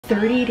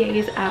30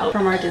 days out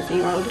from our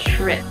Disney World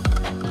trip.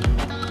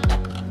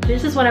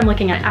 This is what I'm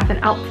looking at. I have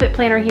an outfit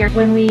planner here.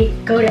 When we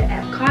go to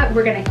Epcot,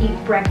 we're gonna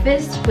eat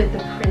breakfast with the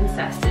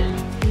princesses.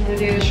 You wanna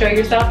do the show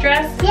yourself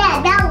dress?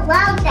 Yeah, I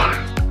love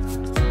that.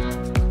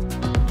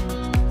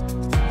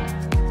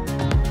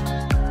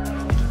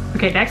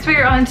 Okay, next we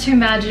are on to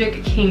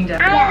Magic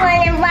Kingdom.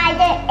 I wanna ride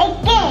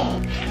it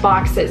again.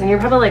 Boxes, and you're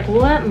probably like,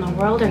 what in the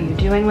world are you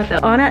doing with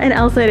it? Anna and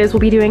Elsa, it is, will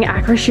be doing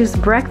Acrochu's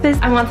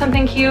breakfast. I want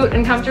something cute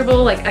and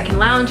comfortable, like I can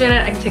lounge in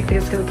it, I can take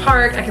these to the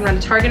park, I can run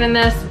to Target in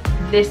this.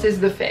 This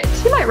is the fit.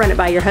 You might run it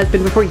by your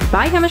husband before you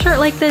buy him a shirt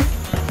like this.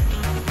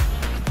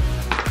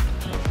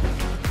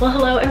 Well,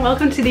 hello and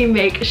welcome to the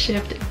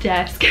makeshift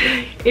desk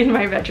in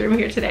my bedroom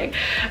here today.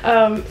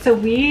 So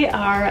we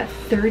are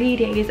 30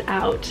 days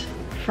out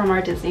from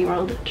our Disney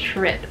World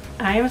trip.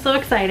 I am so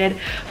excited,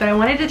 but I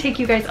wanted to take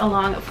you guys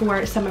along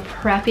for some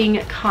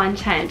prepping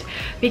content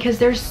because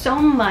there's so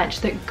much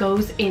that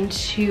goes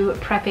into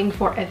prepping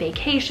for a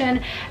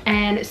vacation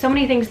and so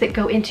many things that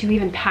go into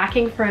even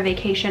packing for a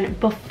vacation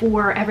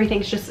before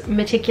everything's just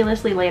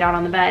meticulously laid out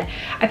on the bed.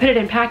 I put it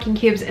in packing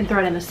cubes and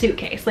throw it in the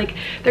suitcase. Like,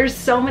 there's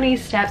so many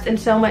steps and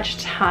so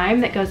much time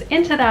that goes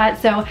into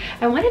that. So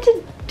I wanted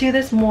to do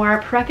this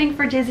more prepping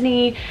for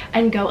Disney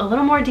and go a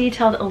little more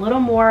detailed, a little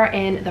more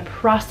in the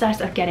process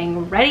of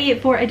getting ready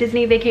for a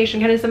Disney vacation,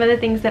 kind of some of the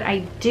things that I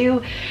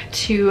do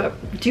to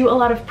do a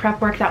lot of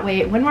prep work. That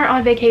way when we're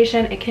on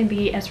vacation, it can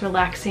be as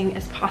relaxing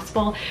as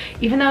possible.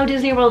 Even though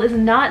Disney World is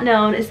not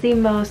known as the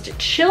most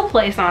chill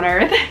place on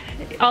earth,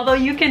 although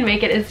you can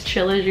make it as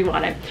chill as you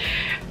want it,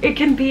 it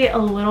can be a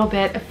little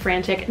bit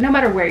frantic no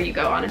matter where you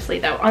go. Honestly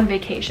though, on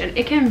vacation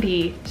it can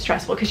be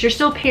stressful because you're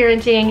still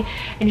parenting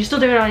and you're still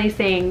doing all these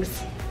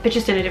things, but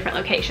just in a different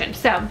location.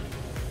 So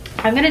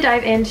I'm gonna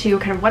dive into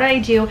kind of what I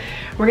do.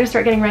 We're gonna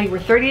start getting ready. We're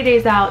 30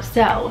 days out,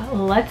 so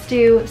let's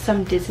do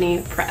some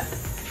Disney prep.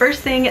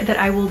 First thing that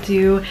I will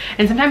do,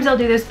 and sometimes I'll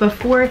do this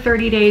before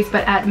 30 days,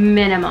 but at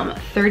minimum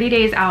 30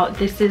 days out,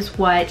 this is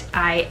what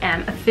I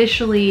am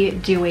officially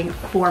doing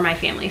for my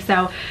family.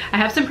 So I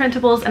have some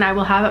printables and I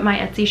will have my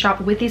Etsy shop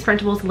with these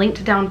printables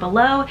linked down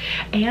below.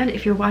 And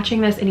if you're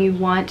watching this and you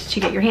want to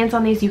get your hands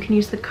on these, you can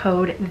use the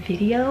code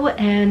video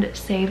and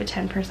save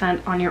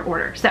 10% on your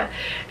order. So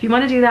if you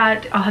want to do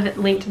that, I'll have it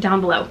linked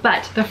down below.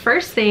 But the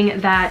first thing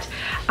that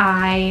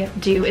I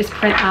do is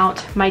print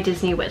out my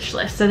Disney wish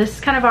list. So this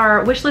is kind of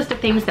our wish list of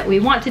things that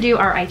we want to do,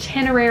 our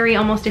itinerary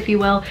almost, if you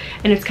will,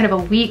 and it's kind of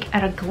a week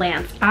at a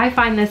glance. I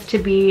find this to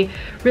be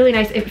really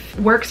nice. It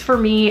works for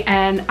me,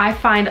 and I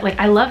find, like,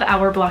 I love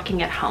hour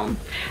blocking at home.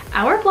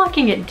 Hour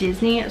blocking at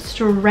Disney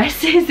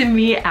stresses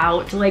me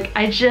out. Like,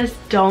 I just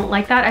don't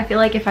like that. I feel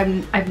like if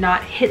I've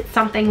not hit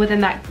something within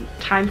that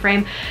time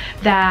frame,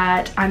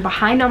 that I'm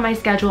behind on my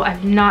schedule,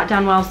 I've not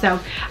done well. So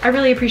I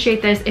really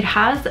appreciate this. It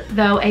has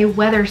though a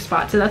weather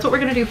spot, so that's what we're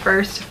gonna do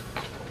first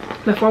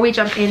before we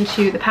jump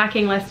into the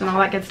packing list and all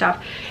that good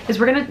stuff, is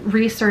we're gonna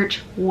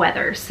research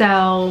weather.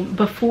 So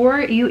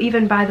before you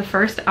even buy the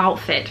first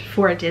outfit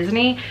for a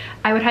Disney,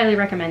 I would highly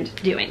recommend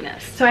doing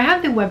this. So I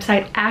have the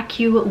website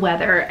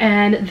AccuWeather,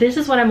 and this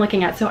is what I'm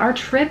looking at. So our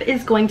trip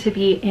is going to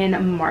be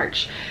in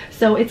March.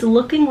 So it's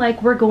looking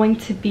like we're going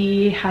to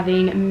be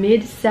having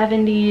mid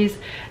 70s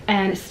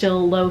and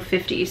still low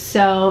 50s.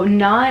 So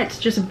not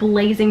just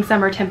blazing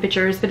summer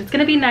temperatures, but it's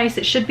gonna be nice.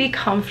 It should be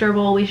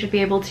comfortable. We should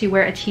be able to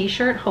wear a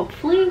t-shirt,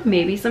 hopefully,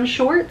 maybe some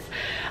shorts.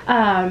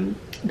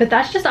 But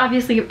that's just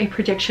obviously a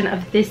prediction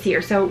of this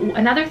year. So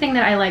another thing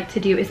that I like to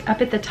do is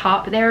up at the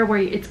top there where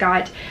it's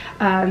got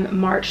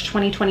March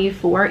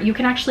 2024, you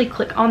can actually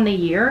click on the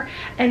year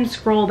and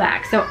scroll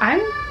back. So I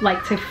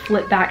like to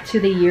flip back to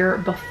the year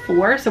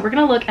before. So we're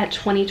gonna look at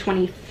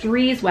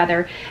 2023's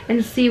weather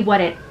and see what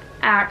it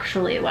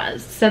actually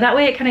was. So that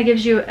way it kind of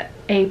gives you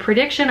a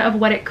prediction of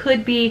what it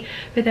could be,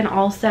 but then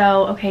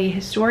also, okay,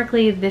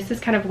 historically this is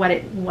kind of what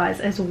it was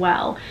as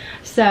well.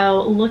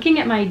 So looking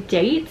at my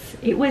dates,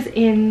 it was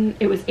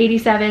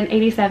 87,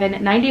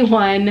 87,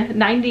 91,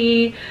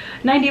 90,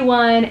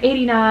 91,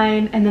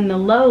 89, and then the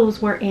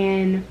lows were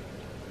in,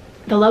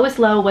 the lowest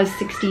low was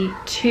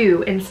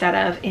 62 instead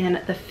of in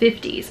the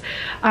 50s.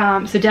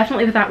 So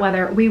definitely with that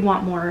weather, we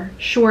want more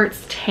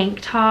shorts, tank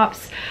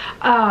tops,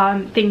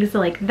 things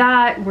like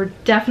that. We're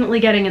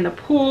definitely getting in the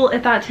pool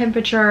at that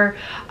temperature.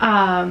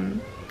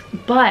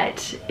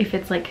 But if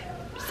it's like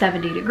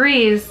 70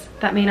 degrees,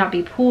 that may not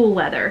be pool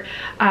weather,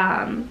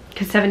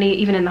 because 70,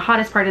 even in the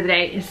hottest part of the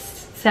day, is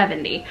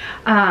 70.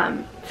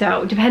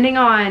 So depending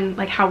on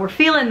like how we're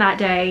feeling that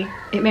day,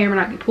 it may or may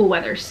not be pool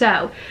weather.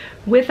 So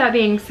with that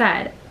being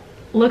said,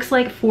 looks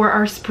like for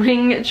our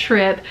spring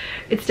trip,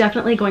 it's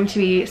definitely going to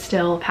be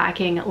still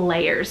packing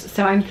layers.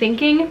 So I'm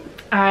thinking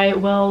I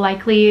will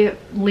likely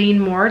lean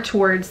more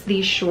towards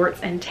these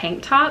shorts and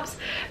tank tops,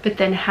 but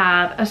then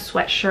have a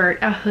sweatshirt,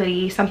 a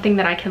hoodie, something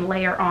that I can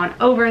layer on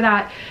over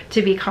that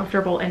to be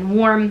comfortable and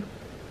warm.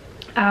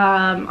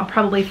 I'll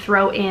probably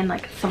throw in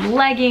like some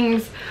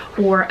leggings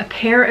or a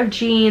pair of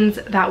jeans.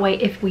 That way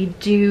if we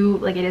do,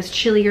 like it is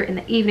chillier in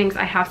the evenings,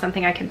 I have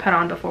something I can put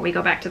on before we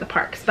go back to the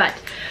parks. But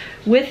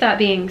with that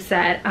being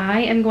said,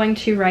 I am going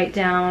to write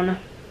down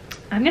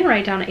I'm gonna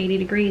write down 80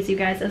 degrees, you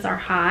guys, as our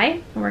high.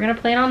 And we're gonna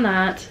plan on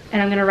that.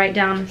 And I'm gonna write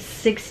down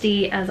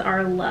 60 as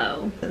our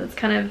low. So that's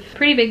kind of a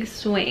pretty big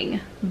swing,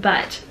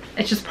 but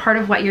it's just part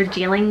of what you're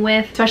dealing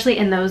with, especially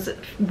in those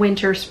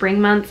winter, spring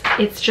months.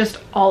 It's just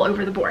all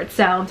over the board.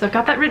 So I've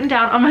got that written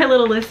down on my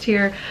little list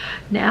here.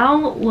 Now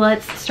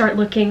let's start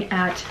looking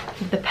at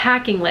the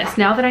packing list.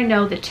 Now that I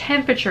know the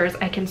temperatures,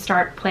 I can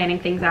start planning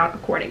things out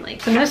accordingly.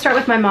 So I'm gonna start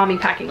with my mommy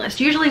packing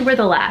list. Usually we're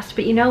the last,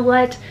 but you know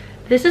what?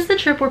 This is the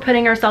trip we're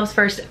putting ourselves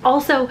first.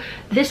 Also,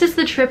 this is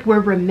the trip we're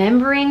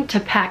remembering to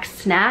pack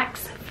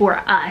snacks for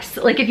us.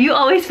 Like, if you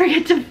always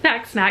forget to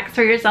pack snacks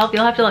for yourself,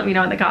 you'll have to let me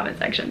know in the comment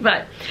section.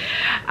 But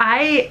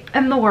I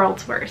am the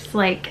world's worst.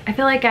 Like, I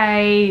feel like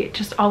I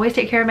just always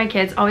take care of my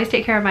kids, always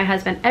take care of my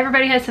husband.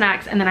 Everybody has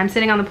snacks, and then I'm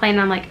sitting on the plane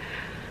and I'm like,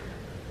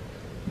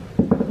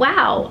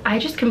 wow, I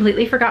just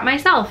completely forgot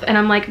myself, and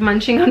I'm like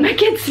munching on my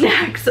kids'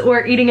 snacks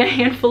or eating a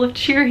handful of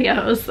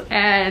Cheerios,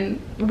 and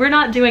we're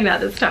not doing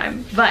that this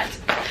time. But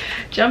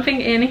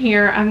jumping in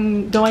here,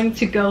 I'm going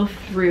to go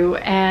through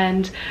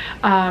and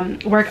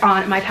work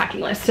on my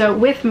packing list. So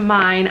with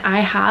mine, I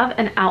have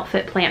an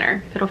outfit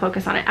planner. It'll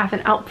focus on it. I have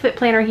an outfit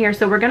planner here,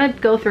 so we're gonna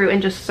go through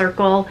and just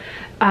circle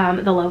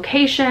the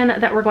location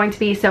that we're going to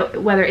be. So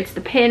whether it's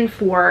the pin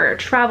for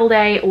travel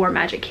day or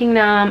Magic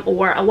Kingdom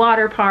or a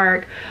water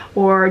park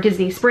or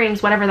Disney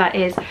Springs, whatever that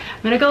is, I'm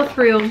gonna go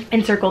through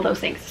and circle those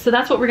things. So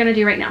that's what we're gonna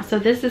do right now. So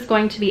this is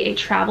going to be a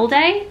travel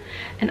day,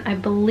 and I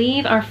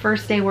believe our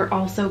first day we're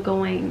also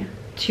going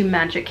to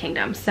Magic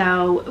Kingdom.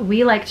 So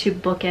we like to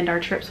bookend our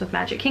trips with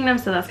Magic Kingdom,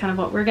 so that's kind of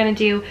what we're gonna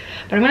do.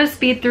 But I'm gonna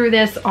speed through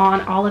this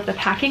on all of the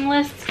packing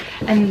lists,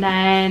 and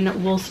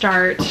then we'll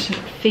start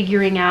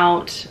figuring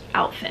out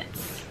outfits.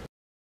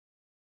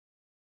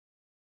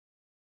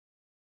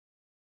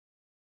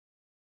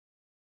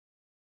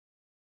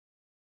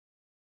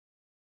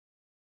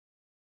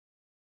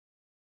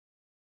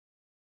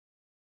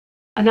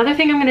 Another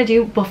thing I'm gonna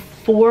do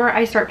before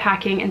I start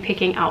packing and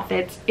picking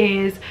outfits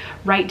is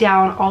write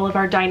down all of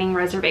our dining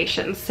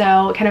reservations.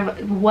 So kind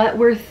of what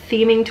we're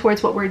theming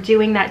towards, what we're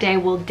doing that day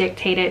will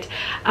dictate it.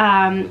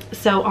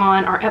 So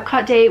on our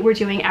Epcot day, we're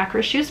doing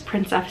Akrish's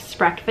Princess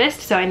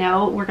Breakfast. So I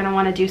know we're gonna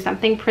wanna do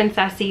something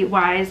princessy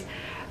wise,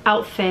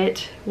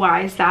 outfit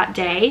wise that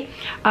day.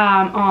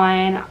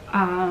 On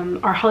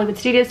our Hollywood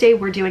Studios day,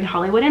 we're doing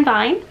Hollywood and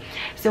Vine,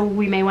 so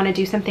we may want to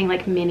do something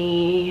like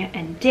Minnie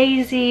and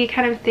Daisy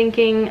kind of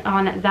thinking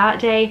on that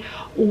day,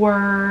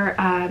 or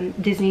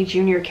Disney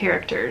Junior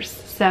characters.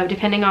 So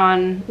depending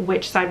on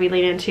which side we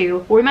lean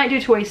into, or we might do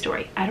Toy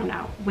Story, I don't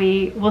know,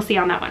 we'll see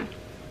on that one.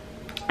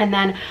 And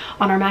then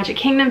on our Magic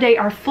Kingdom day,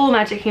 our full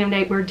Magic Kingdom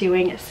day, we're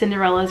doing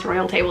Cinderella's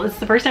Royal Table. It's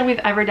the first time we've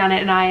ever done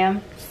it, and I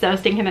am so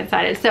stinking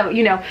excited. So,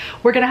 you know,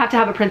 we're gonna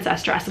have a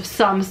princess dress of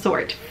some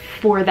sort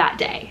for that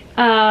day.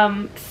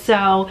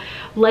 So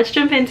let's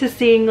jump into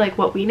seeing like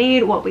what we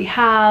need, what we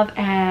have,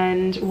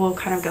 and we'll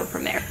kind of go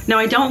from there. Now,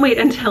 I don't wait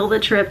until the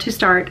trip to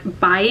start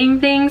buying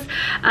things.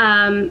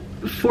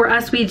 For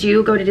us, we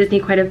do go to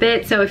Disney quite a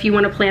bit. So if you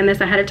want to plan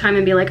this ahead of time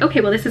and be like,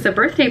 okay, well, this is a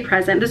birthday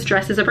present, this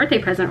dress is a birthday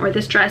present, or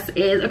this dress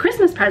is a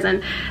Christmas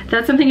present,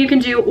 that's something you can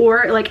do.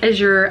 Or like as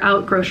you're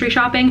out grocery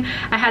shopping,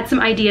 I had some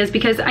ideas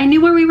because I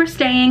knew where we were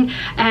staying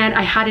and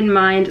I had in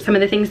mind some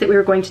of the things that we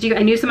were going to do.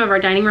 I knew some of our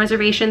dining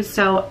reservations,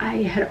 so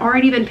I had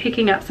already been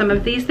picking up some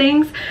of these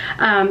things.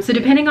 So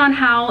depending on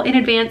how in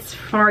advance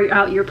far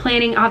out you're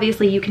planning,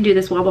 obviously you can do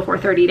this well before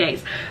 30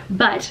 days,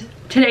 but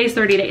today's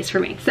 30 days for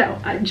me. So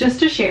just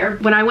to share,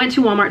 when I went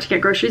to Walmart to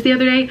get groceries the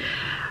other day,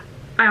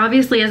 I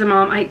obviously as a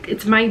mom,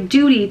 it's my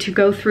duty to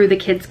go through the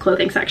kids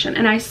clothing section,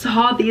 and I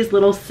saw these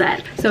little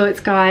sets. So it's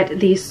got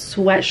the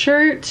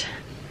sweatshirt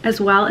as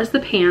well as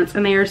the pants,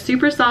 and they are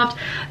super soft.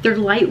 They're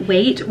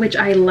lightweight, which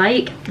I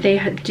like. They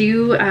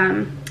do,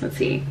 let's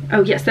see.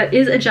 Oh yes, that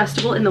is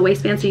adjustable in the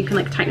waistband, so you can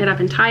like tighten it up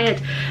and tie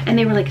it. And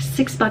they were like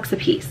 $6 a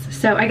piece.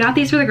 So I got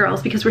these for the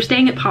girls because we're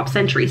staying at Pop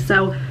Century.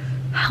 So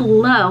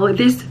hello,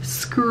 this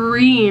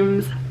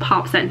screams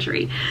Pop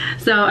Century.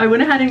 So I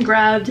went ahead and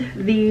grabbed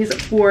these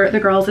for the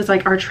girls as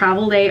like our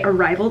travel day,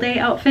 arrival day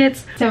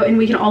outfits. So, and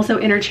we can also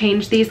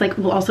interchange these, like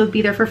we'll also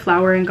be there for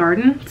flower and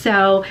garden.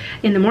 So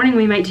in the morning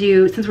we might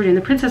do, since we're doing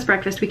the princess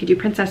breakfast, we could do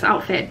princess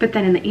outfit, but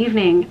then in the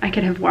evening I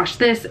could have washed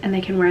this and they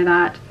can wear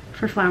that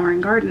for flower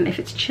and garden if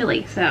it's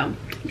chilly. So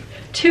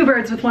two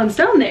birds with one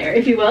stone there,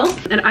 if you will.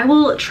 And I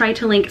will try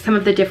to link some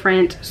of the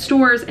different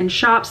stores and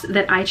shops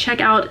that I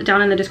check out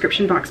down in the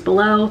description box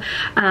below.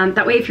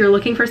 That way, if you're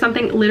looking for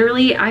something,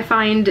 literally I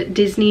find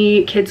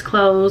Disney kids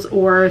clothes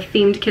or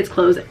themed kids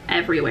clothes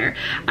everywhere.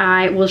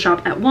 I will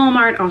shop at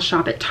Walmart, I'll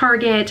shop at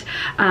Target.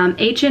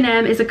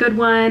 H&M is a good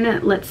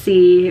one. Let's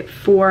see,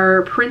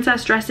 for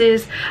princess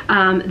dresses,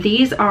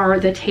 these are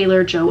the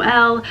Taylor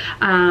Joelle.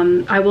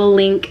 I will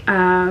link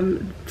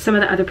some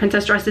of the other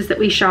princess dresses that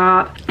we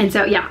shop. And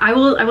so yeah, I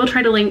will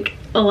try to link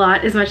a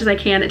lot as much as I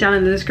can down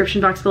in the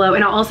description box below,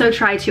 and I'll also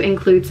try to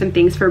include some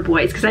things for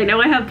boys because I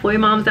know I have boy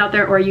moms out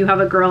there, or you have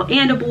a girl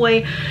and a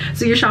boy,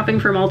 so you're shopping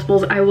for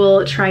multiples. I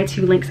will try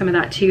to link some of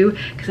that too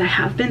because I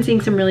have been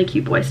seeing some really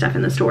cute boy stuff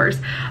in the stores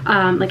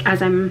like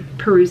as I'm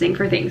perusing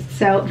for things.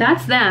 So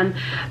that's them,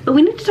 but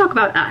we need to talk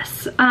about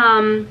us.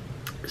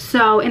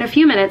 So in a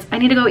few minutes I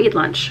need to go eat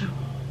lunch,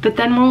 but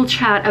then we'll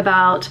chat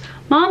about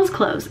mom's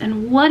clothes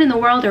and what in the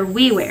world are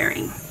we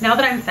wearing. Now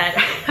that I'm fed,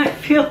 I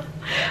feel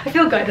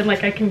good and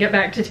like I can get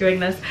back to doing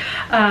this.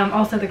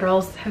 Also, the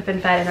girls have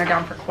been fed and they're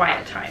down for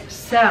quiet time.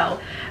 So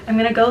I'm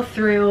gonna go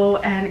through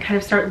and kind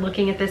of start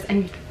looking at this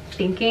and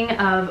thinking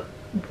of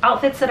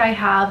outfits that I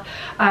have.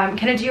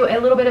 Can I do a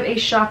little bit of a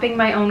shopping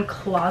my own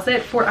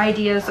closet for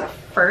ideas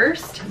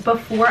first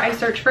before I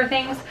search for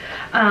things?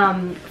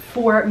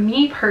 For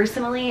me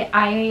personally,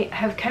 I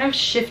have kind of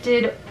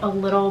shifted a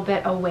little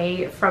bit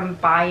away from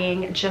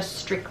buying just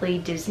strictly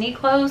Disney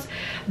clothes,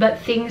 but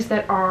things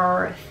that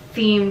are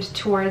themed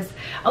towards,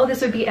 oh,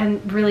 this would be a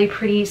really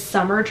pretty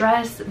summer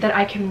dress that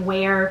I can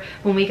wear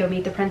when we go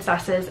meet the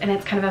princesses and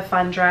it's kind of a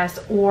fun dress,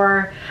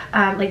 or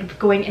like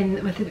going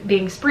in with it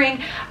being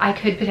spring, I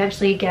could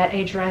potentially get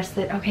a dress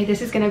that, okay,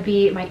 this is going to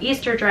be my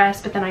Easter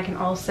dress, but then I can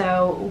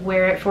also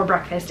wear it for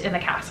breakfast in the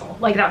castle,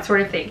 like that sort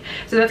of thing.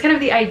 So that's kind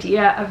of the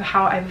idea of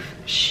how I've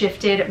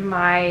shifted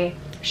my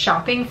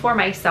shopping for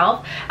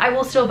myself. I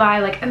will still buy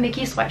like a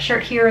Mickey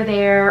sweatshirt here or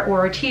there,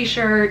 or a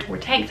t-shirt or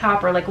tank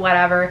top or like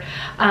whatever.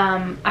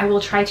 I will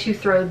try to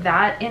throw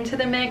that into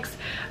the mix,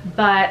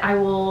 but I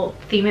will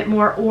theme it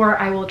more, or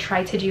I will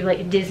try to do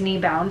like Disney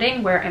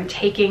bounding where I'm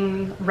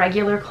taking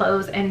regular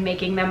clothes and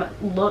making them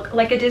look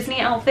like a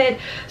Disney outfit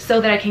so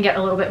that I can get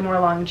a little bit more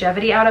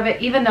longevity out of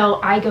it. Even though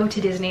I go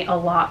to Disney a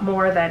lot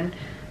more than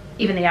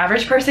even the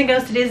average person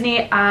goes to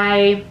Disney,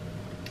 I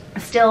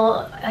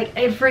still like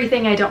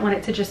everything. I don't want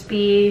it to just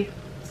be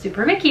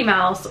super Mickey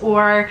Mouse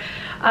or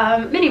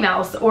Minnie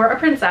Mouse or a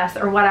princess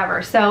or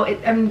whatever. So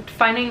I'm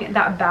finding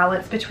that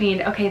balance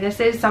between, okay, this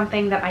is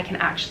something that I can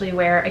actually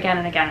wear again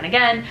and again and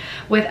again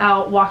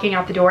without walking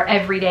out the door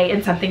every day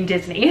in something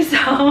Disney. So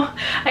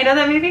I know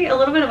that may be a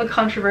little bit of a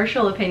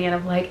controversial opinion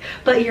of like,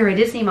 but you're a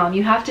Disney mom,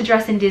 you have to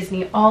dress in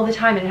Disney all the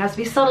time and it has to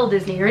be subtle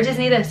Disney or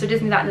Disney this or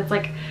Disney that. And it's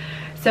like,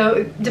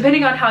 so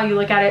depending on how you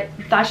look at it,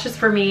 that's just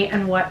for me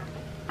and what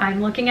I'm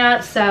looking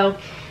at. So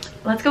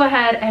let's go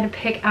ahead and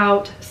pick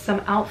out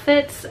some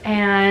outfits,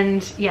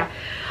 and yeah,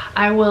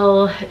 I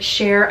will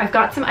share. I've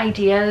got some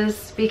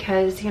ideas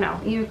because, you know,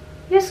 you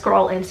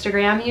scroll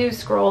Instagram, you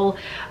scroll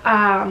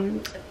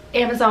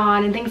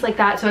Amazon and things like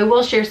that. So I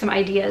will share some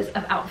ideas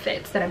of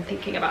outfits that I'm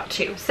thinking about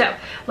too. So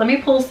let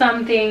me pull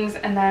some things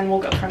and then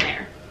we'll go from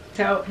there.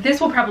 So this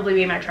will probably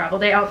be my travel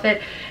day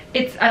outfit.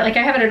 It's like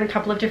I have it in a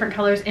couple of different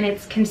colors and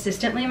it's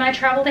consistently my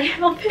travel day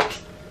outfit.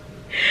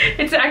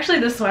 It's actually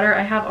the sweater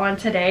I have on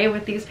today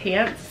with these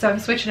pants, so I'm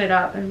switching it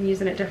up and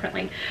using it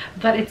differently.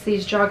 But it's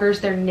these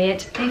joggers, they're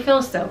knit, they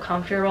feel so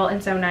comfortable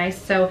and so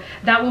nice. So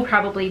that will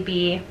probably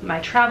be my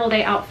travel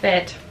day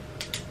outfit.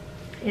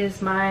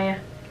 Is my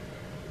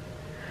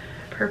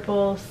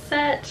purple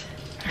set.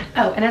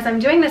 Oh, and as I'm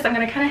doing this, I'm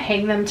going to kind of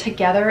hang them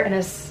together in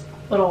a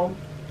little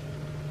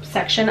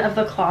section of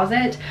the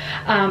closet.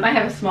 I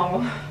have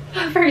a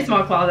very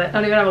small closet. I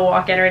don't even have a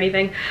walk-in or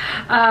anything.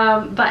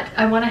 But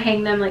I want to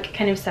hang them like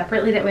kind of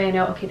separately. That way I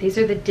know, okay, these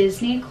are the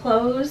Disney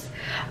clothes.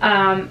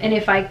 And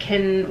if I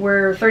can,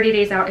 we're 30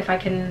 days out, if I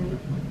can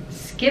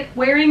skip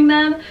wearing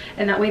them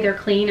and that way they're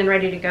clean and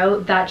ready to go,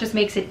 that just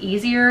makes it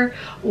easier.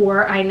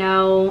 Or I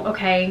know,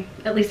 okay,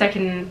 at least I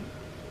can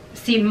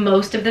see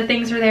most of the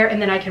things are there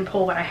and then I can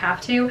pull what I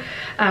have to.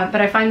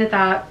 But I find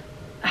that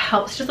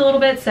helps just a little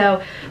bit.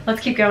 So let's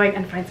keep going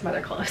and find some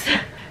other clothes.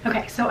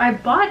 Okay, so I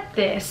bought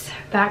this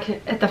back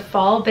at the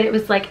fall, but it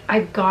was like I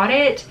got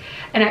it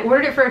and I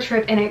ordered it for a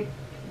trip and it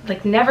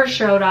like never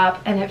showed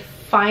up, and it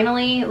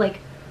finally like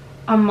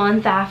a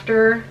month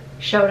after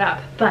showed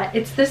up. But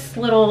it's this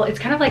little, it's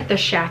kind of like the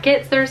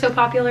shackets that are so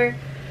popular,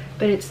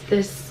 but it's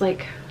this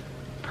like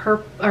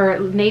purple or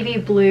navy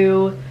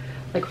blue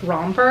like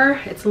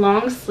romper. It's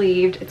long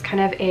sleeved, it's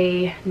kind of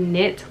a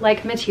knit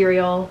like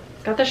material,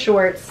 it's got the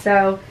shorts.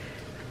 So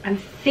I'm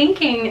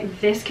thinking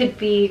this could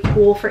be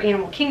cool for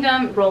Animal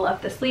Kingdom. Roll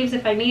up the sleeves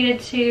if I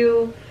needed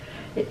to.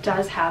 It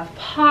does have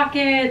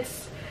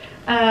pockets.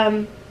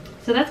 So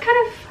that's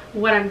kind of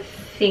what I'm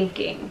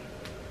thinking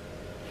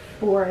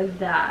for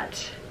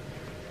that.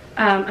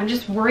 I'm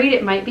just worried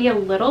it might be a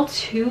little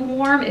too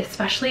warm,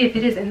 especially if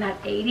it is in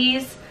that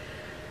 80s.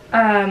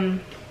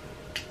 I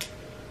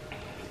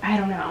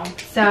don't know.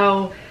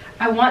 So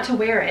I want to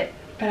wear it,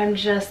 but I'm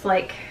just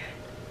like,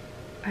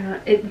 I don't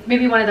know, it may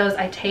be one of those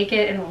I take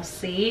it and we'll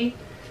see.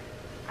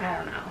 I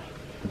don't know.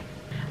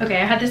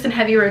 Okay, I had this in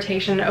heavy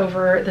rotation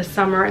over the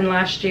summer and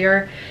last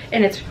year,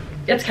 and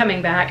it's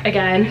coming back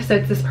again. So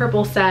it's this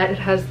purple set. It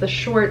has the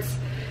shorts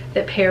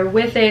that pair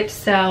with it.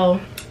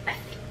 So I'm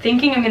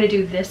thinking I'm gonna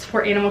do this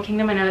for Animal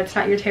Kingdom. I know it's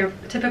not your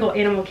typical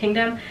Animal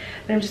Kingdom,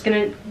 but I'm just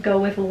gonna go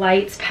with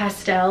lights,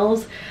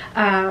 pastels,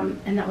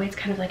 and that way it's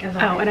kind of like a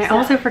vibe. Oh, and I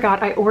also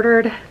forgot I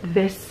ordered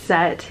this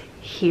set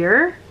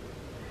here.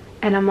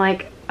 and I'm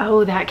like,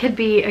 oh, that could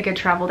be a good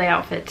travel day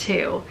outfit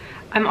too.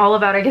 I'm all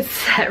about a good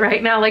set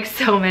right now, like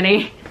so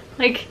many.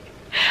 Like,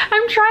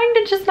 I'm trying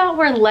to just not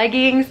wear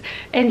leggings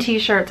and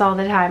t-shirts all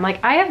the time.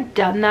 Like, I have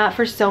done that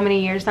for so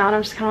many years now, and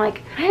I'm just kind of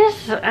like,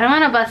 I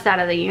want to bust out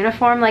of the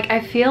uniform. Like, I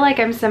feel like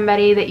I'm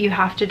somebody that you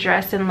have to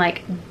dress in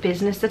like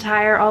business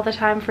attire all the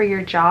time for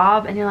your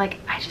job, and you're like,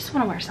 I just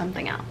want to wear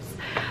something else.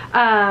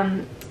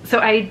 So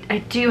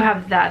I do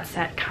have that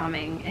set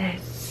coming.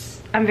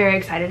 I'm very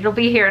excited. It'll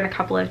be here in a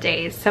couple of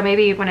days, so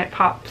maybe when it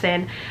pops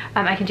in,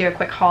 I can do a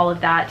quick haul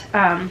of that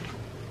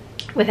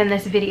within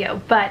this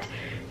video. But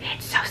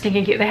it's so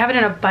stinking cute. They have it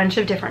in a bunch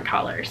of different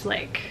colors.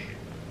 Like,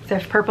 so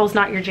if purple's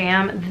not your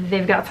jam,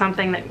 they've got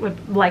something that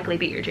would likely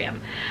be your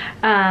jam.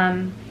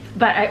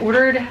 But I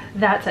ordered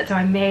that set, so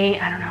I may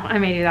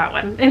do that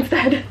one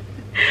instead.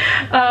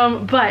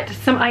 But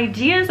some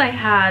ideas I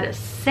had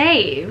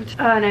saved,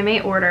 and I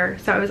may order.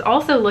 So I was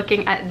also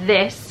looking at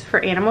this for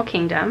Animal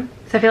Kingdom.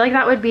 So I feel like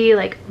that would be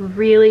like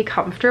really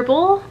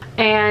comfortable.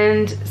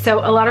 And so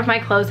a lot of my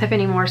clothes have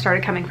anymore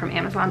started coming from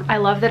Amazon. I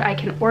love that I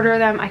can order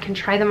them, I can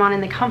try them on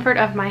in the comfort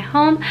of my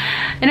home,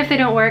 and if they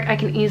don't work, I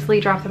can easily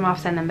drop them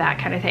off, send them back,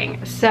 kind of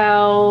thing.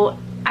 So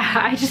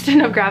I just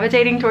ended up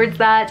gravitating towards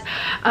that.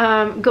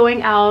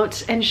 Going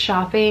out and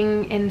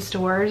shopping in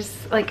stores,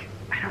 like,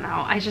 I don't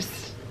know,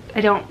 I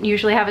don't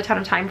usually have a ton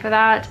of time for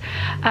that.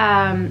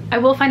 I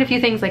will find a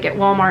few things like at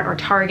Walmart or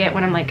Target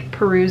when I'm like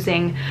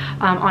perusing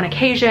on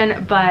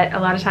occasion, but a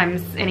lot of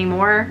times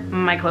anymore,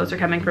 my clothes are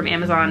coming from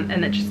Amazon,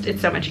 and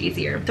it's so much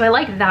easier. So I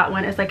like that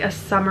one as like a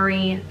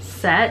summery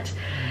set.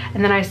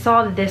 And then I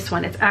saw this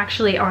one, it's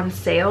actually on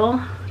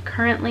sale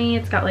currently.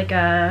 It's got like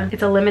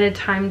it's a limited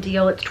time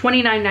deal. It's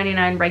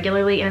 $29.99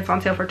 regularly, and it's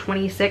on sale for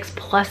 $26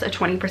 plus a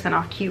 20%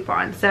 off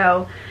coupon.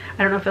 So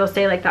I don't know if it'll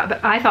stay like that,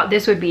 but I thought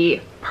this would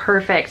be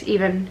perfect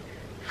even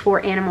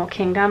for Animal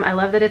Kingdom. I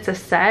love that it's a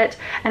set,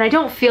 and I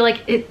don't feel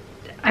like it,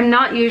 I'm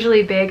not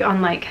usually big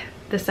on like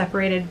the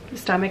separated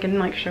stomach and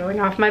like showing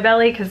off my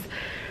belly, because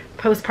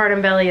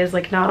postpartum belly is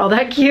like not all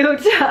that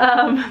cute,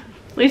 at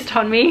least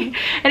on me,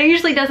 and it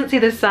usually doesn't see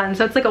the sun,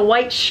 so it's like a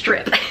white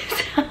strip.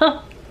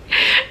 So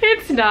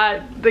it's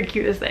not the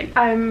cutest thing.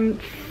 I'm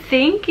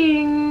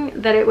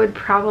thinking that it would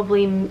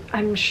probably,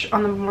 I'm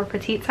on the more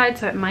petite side,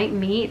 so it might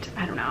meet,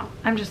 I don't know,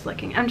 I'm just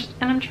looking, and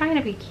I'm trying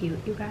to be cute,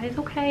 you guys,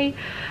 okay?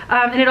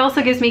 And it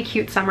also gives me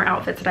cute summer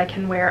outfits that I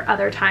can wear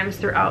other times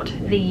throughout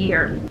the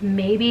year.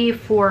 Maybe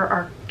for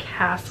our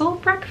castle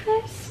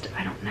breakfast,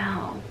 I don't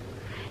know,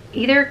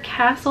 either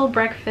castle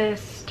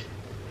breakfast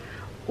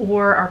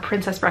or our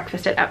princess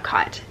breakfast at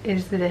Epcot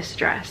is this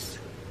dress,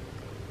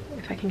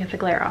 if I can get the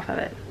glare off of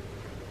it.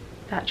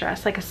 That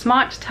dress, like a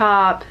smocked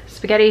top,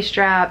 spaghetti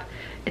strap.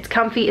 It's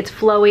comfy, it's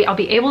flowy. I'll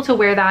be able to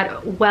wear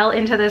that well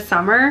into the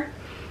summer.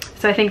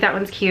 So I think that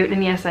one's cute.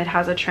 And yes, it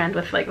has a trend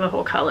with like the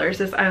whole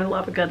colors. I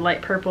love a good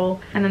light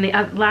purple. And then the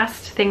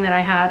last thing that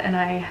I had, and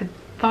I had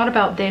thought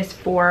about this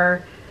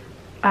for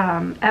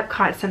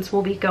Epcot, since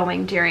we'll be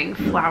going during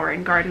Flower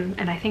and Garden,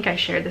 and I think I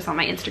shared this on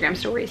my Instagram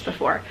stories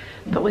before,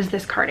 but was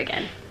this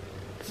cardigan.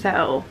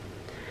 So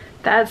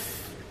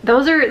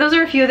those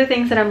are a few of the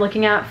things that I'm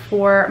looking at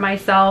for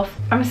myself.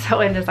 I'm so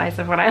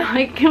indecisive when I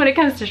like when it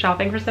comes to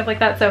shopping for stuff like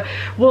that, so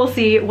we'll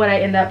see what I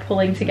end up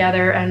pulling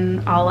together,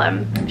 and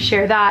I'll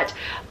share that,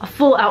 a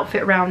full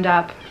outfit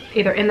roundup,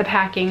 either in the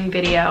packing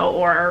video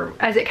or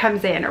as it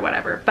comes in or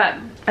whatever. But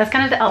that's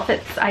kind of the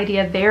outfits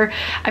idea there.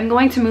 I'm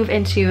going to move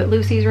into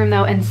Lucy's room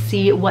though and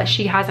see what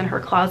she has in her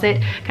closet,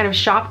 kind of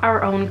shop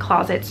our own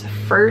closets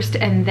first,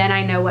 and then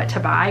I know what to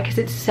buy, because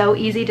it's so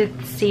easy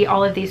to see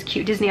all of these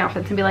cute Disney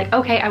outfits and be like,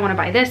 okay, I want to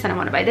buy this and I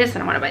want to buy this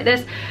and I want to buy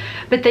this,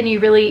 but then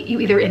you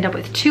either end up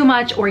with too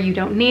much or you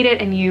don't need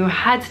it and you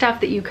had stuff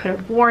that you could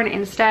have worn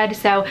instead.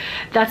 So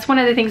that's one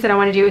of the things that I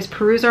want to do, is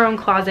peruse our own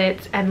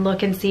closets and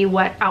look and see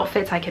what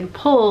outfits I can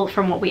pull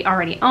from what we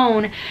already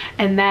own,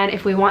 and then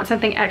if we want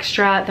something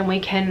extra, then we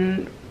can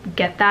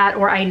get that.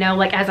 Or I know,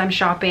 like, as I'm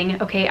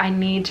shopping, okay, I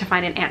need to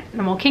find an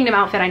Animal Kingdom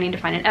outfit, I need to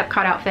find an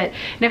Epcot outfit,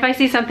 and if I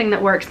see something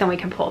that works, then we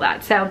can pull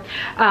that. So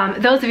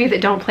those of you that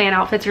don't plan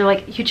outfits are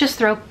like, you just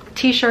throw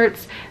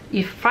t-shirts,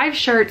 you 5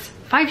 shirts,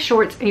 5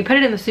 shorts, and you put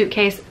it in the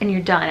suitcase and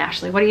you're done.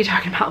 Ashley, what are you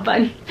talking about,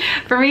 bud?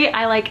 For me,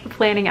 I like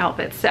planning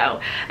outfits.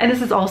 So, and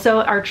this is also,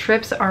 our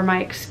trips are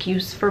my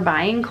excuse for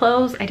buying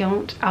clothes. I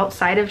don't,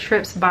 outside of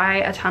trips, buy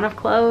a ton of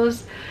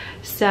clothes.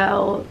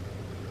 So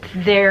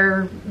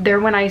they're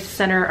when I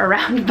center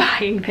around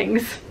buying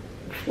things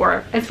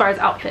for, as far as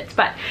outfits.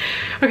 But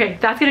okay,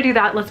 that's gonna do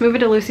that. Let's move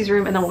into Lucy's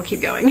room and then we'll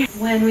keep going.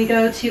 When we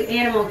go to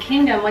Animal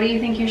Kingdom, what do you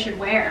think you should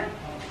wear?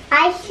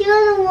 I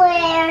should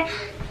wear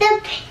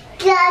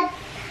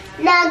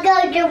now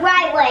go the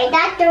right way,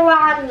 not the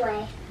wrong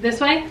way. This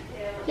way?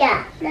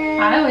 Yeah.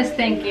 I was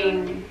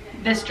thinking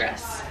this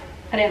dress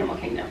at Animal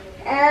Kingdom.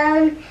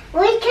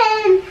 We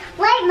can,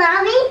 wait,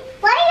 Mommy,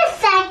 wait a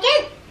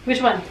second.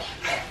 Which one?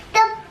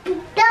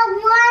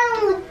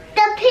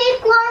 The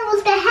pink one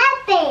was the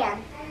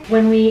headband.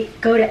 When we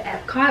go to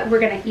Epcot, we're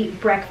gonna eat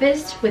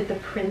breakfast with the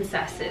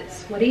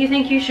princesses. What do you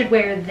think you should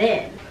wear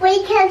then?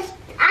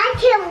 I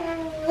can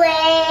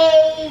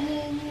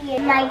wear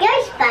wear my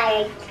ghost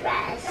spider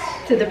dress.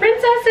 To the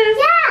princesses?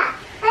 Yeah,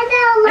 and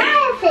they'll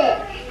love it.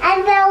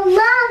 And they'll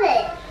love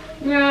it.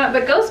 Yeah,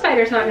 but Ghost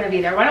Spider's not going to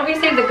be there. Why don't we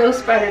save the Ghost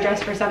Spider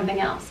dress for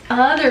something else?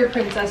 Other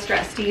princess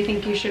dress do you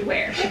think you should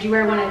wear? Should you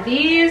wear one of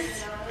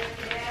these?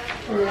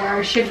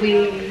 Or should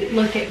we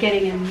look at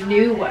getting a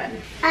new one?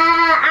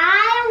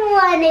 I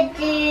want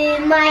to do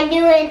my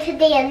new into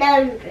the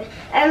unknown,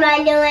 or my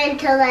new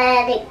into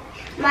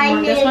my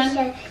new this one?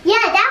 Yeah,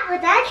 that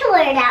one. I should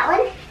wear that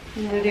one.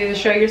 You want to do the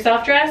show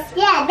yourself dress?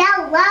 Yeah,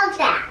 Belle loves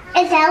that.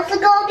 Is Elsa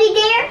going to be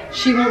there?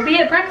 She won't be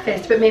at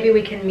breakfast, but maybe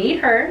we can meet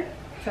her.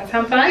 Does that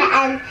sound fun?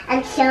 Yeah,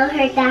 and show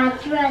her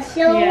that dress.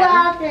 She'll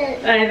love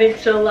it. I think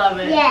she'll love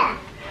it. Yeah.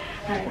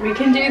 All right, we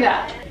can do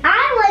that.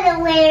 I want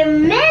to wear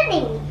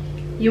Minnie.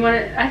 You want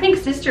to? I think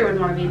sister would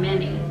want to be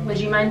Minnie. Would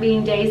you mind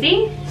being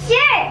Daisy?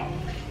 Sure.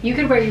 You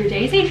could wear your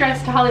Daisy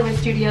dress to Hollywood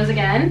Studios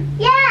again.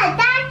 Yeah,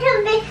 that's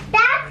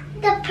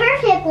the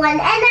perfect one,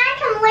 and I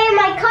can wear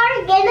my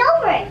cardigan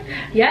over it.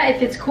 Yeah,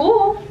 if it's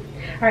cool.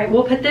 All right,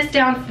 we'll put this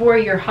down for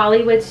your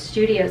Hollywood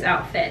Studios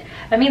outfit.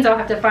 That means I'll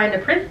have to find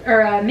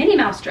a Minnie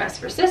Mouse dress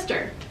for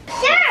sister.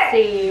 Sure. Let's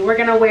see, we're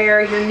gonna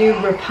wear your new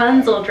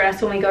Rapunzel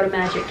dress when we go to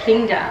Magic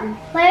Kingdom.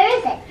 Where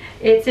is it?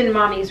 It's in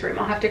Mommy's room.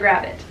 I'll have to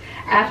grab it.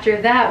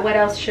 After that, what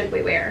else should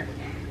we wear?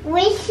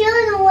 We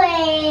should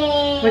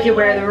wear... We could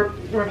wear the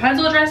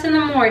Rapunzel dress in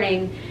the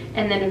morning,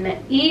 and then in the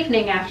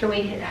evening after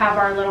we have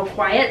our little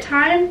quiet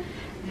time,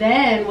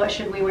 then what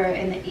should we wear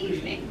in the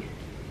evening?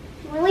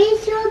 We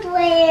should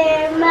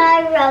wear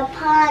my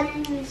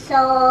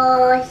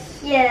Rapunzel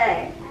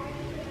shirt.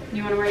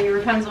 You want to wear your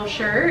Rapunzel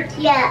shirt?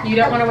 Yeah. You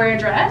don't want to wear a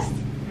dress?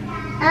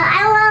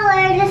 I want to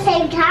wear it at the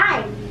same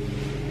time.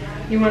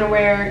 You want to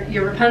wear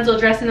your Rapunzel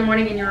dress in the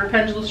morning and your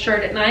Rapunzel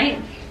shirt at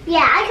night?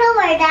 Yeah, I can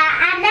wear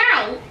that at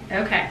night.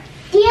 Okay.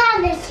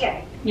 Tiana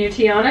shirt. Your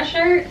Tiana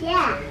shirt?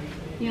 Yeah.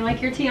 You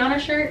like your Tiana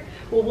shirt?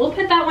 Well, we'll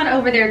put that one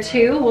over there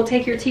too. We'll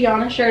take your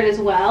Tiana shirt as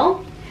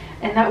well.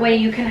 And that way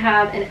you can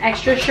have an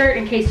extra shirt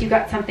in case you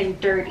got something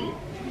dirty.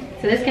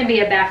 So this can be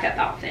a backup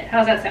outfit.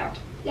 How's that sound?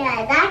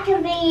 Yeah, that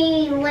could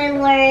be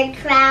when we're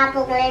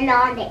traveling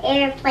on the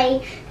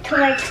airplane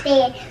towards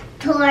to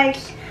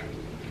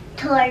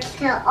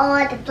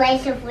all the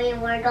places we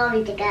were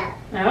going to go.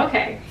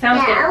 Okay,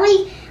 sounds good.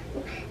 Yeah,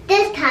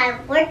 this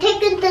time we're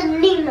taking the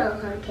Nemo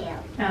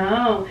Hotel.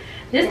 Oh,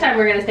 this time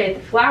we're gonna stay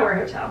at the Flower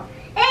Hotel.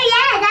 Oh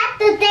yeah, that's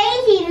the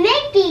Daisy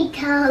Mickey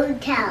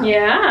Hotel.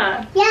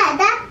 Yeah. Yeah,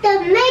 that's the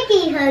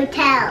Mickey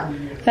Hotel.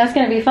 That's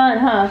gonna be fun,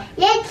 huh?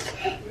 It's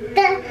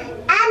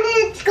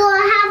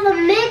gonna have a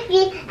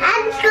Mickey,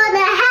 and it's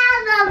gonna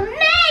have a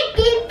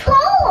Mickey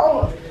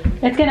pool.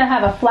 It's gonna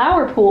have a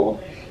flower pool.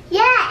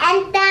 Yeah,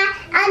 and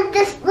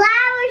the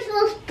flowers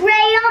will spray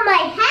on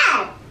my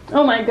head.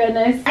 Oh my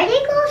goodness. Are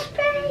they gonna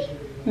spray?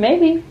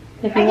 Maybe,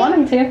 if you want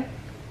them to.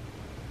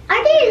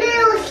 Are they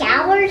little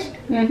showers?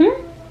 Mm-hmm.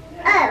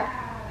 Oh.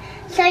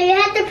 So you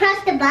have to press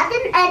the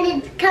button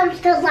and it comes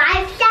to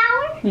live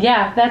shower?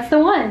 Yeah, that's the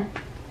one.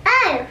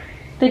 Oh.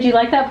 Did you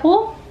like that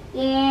pool?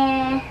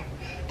 Yeah.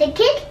 The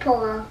kids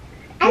pool.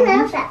 I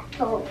love that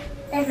pool.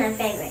 That's my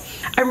favorite.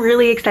 I'm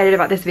really excited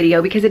about this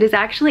video because it is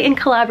actually in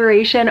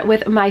collaboration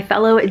with my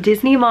fellow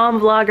Disney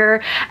mom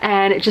vlogger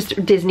and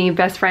just Disney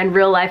best friend,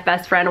 real life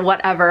best friend,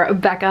 whatever,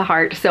 Becca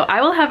Hart. So I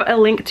will have a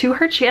link to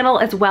her channel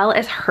as well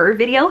as her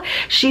video.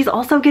 She's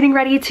also getting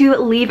ready to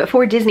leave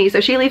for Disney.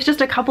 So she leaves just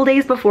a couple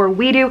days before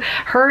we do,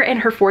 her and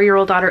her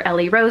 4-year-old daughter,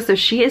 Ellie Rose. So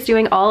she is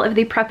doing all of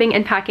the prepping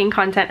and packing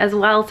content as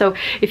well. So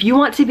if you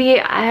want to be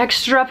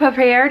extra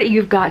prepared,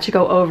 you've got to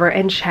go over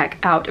and check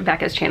out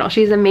Becca's channel.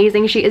 She's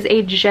amazing. She is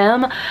a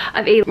gem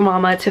of a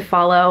mama to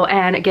follow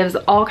and gives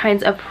all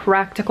kinds of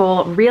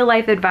practical real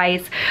life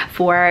advice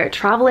for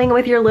traveling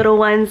with your little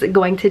ones,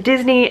 going to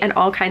Disney, and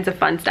all kinds of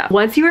fun stuff.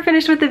 Once you are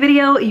finished with the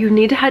video, you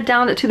need to head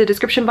down to the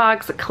description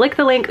box, click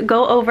the link,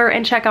 go over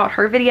and check out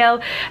her video,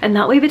 and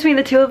that way between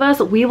the two of us,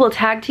 we will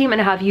tag team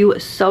and have you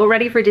so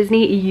ready for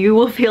Disney, you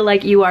will feel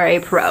like you are a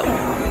pro.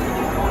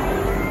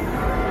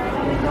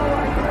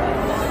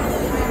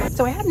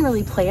 So I hadn't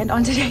really planned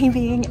on today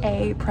being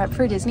a prep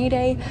for Disney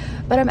day,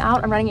 but I'm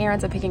out, I'm running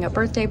errands, I'm picking up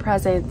birthday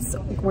presents,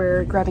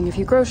 we're grabbing a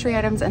few grocery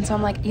items, and so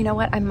I'm like, you know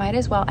what, I might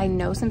as well, I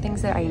know some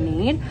things that I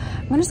need.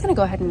 I'm just gonna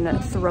go ahead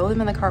and throw them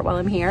in the cart while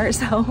I'm here.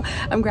 So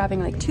I'm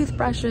grabbing like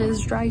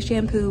toothbrushes, dry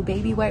shampoo,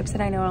 baby wipes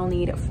that I know I'll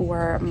need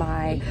for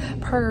my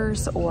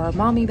purse or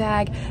mommy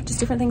bag, just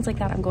different things like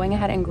that. I'm going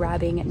ahead and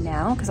grabbing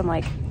now because I'm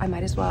like, I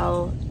might as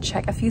well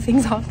check a few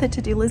things off the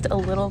to-do list a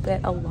little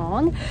bit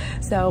along.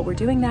 So we're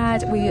doing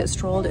that. We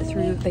strolled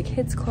through the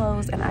kids'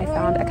 clothes and I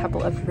found a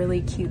couple of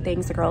really cute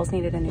things. The girls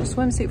needed a new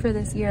swimsuit for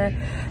this year,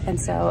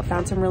 and so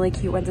found some really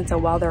cute ones, and so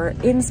while they're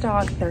in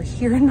stock, they're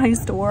here in my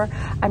store,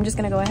 I'm just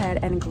gonna go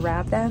ahead and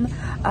grab them.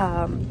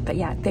 But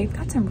yeah, they've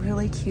got some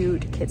really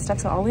cute kid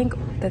stuff, so I'll link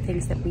the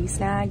things that we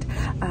snagged.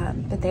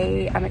 But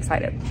I'm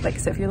excited. Like,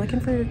 so if you're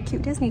looking for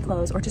cute Disney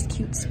clothes or just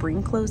cute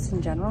spring clothes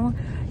in general,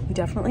 you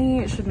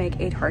definitely should make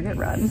a Target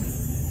run.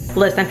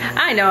 Listen,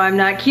 I know I'm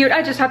not cute.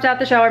 I just hopped out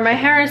the shower. My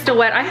hair is still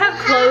wet. I have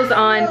clothes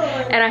on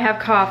and I have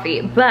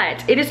coffee,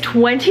 but it is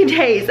 20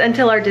 days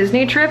until our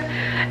Disney trip.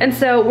 And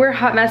so we're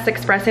hot mess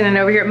expressing it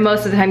over here.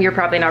 Most of the time you're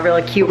probably not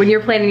really cute when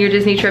you're planning your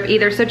Disney trip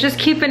either. So just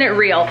keeping it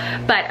real.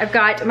 But I've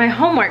got my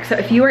homework. So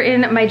if you are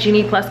in my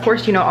Genie Plus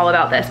course, you know all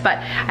about this. But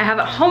I have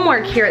a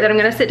homework here that I'm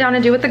gonna sit down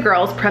and do with the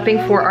girls,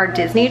 prepping for our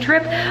Disney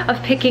trip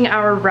of picking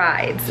our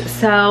rides.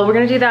 So we're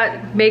gonna do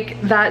that, make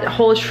that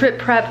whole trip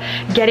prep,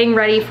 getting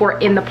ready for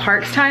in the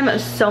parks time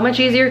so much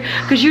easier,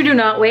 because you do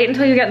not wait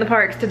until you get in the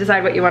parks to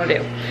decide what you want to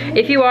do.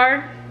 If you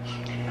are,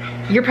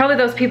 you're probably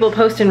those people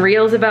posting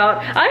reels about,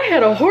 I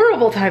had a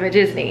horrible time at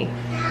Disney.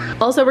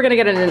 Also, we're gonna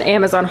get in an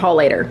Amazon haul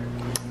later,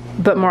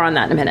 but more on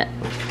that in a minute.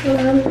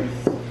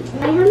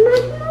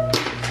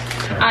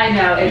 I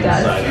know, it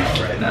does. Inside out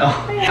right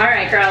now. All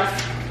right, girls.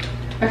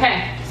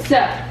 Okay, so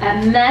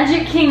at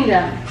Magic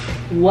Kingdom,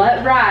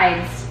 what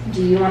rides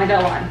do you want to go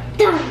on?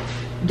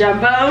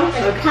 Dumbo?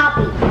 It's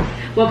Poppy.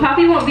 Well,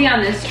 Poppy won't be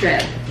on this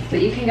trip,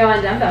 but you can go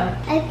on Dumbo.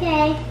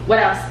 Okay. What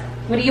else?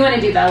 What do you want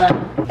to do, Bella?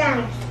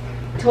 Dance.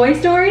 Toy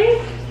Story?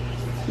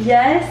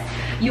 Yes.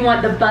 You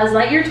want the Buzz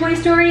Lightyear Toy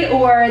Story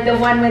or the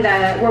one with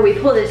where we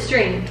pull the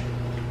string?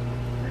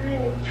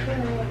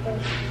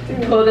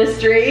 Pull the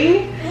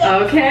string?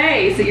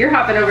 Okay, so you're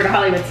hopping over to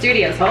Hollywood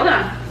Studios. Hold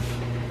on.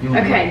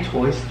 Okay.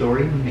 Toy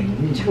Story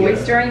Mania. Toy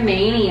Story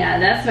Mania.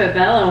 That's what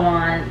Bella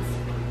wants.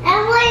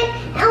 And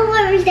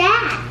where is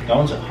that? That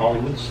one's at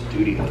Hollywood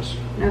Studios.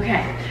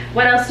 Okay.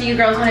 What else do you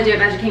girls want to do at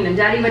Magic Kingdom?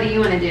 Daddy, what do you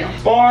want to do?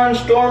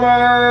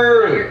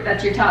 Barnstormer!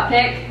 That's your top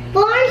pick?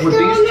 Barnstormer With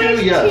these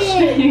two, yes.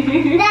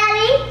 too.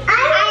 Daddy,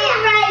 I want to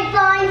ride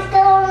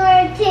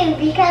Barnstormer too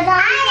because I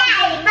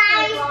like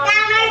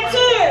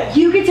Barnstormer too.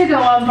 You get to go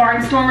on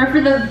Barnstormer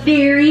for the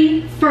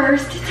very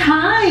first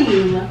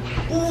time.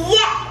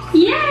 Yes.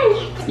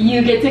 Yay!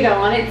 You get to go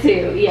on it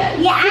too, yes.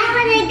 Yeah, I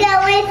want to go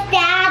with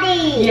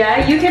Daddy.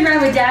 Yeah, you can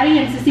ride with Daddy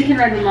and Sissy can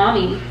ride with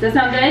Mommy. Does that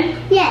sound good?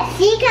 Yeah,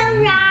 she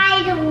can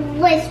ride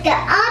with the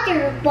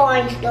other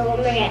Barnstormer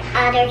on the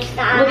other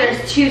side. Well,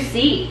 there's 2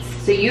 seats.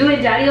 So you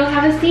and Daddy will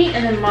have a seat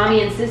and then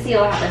Mommy and Sissy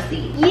will have a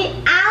seat.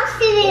 I'll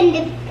sit in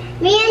the,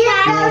 me and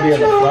Daddy You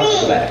go want to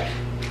to be me.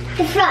 at the front or the back?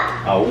 The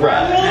front. All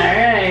right.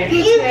 Alright.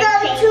 You go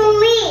to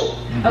me.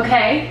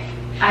 Okay.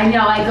 I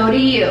know, I go to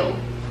you.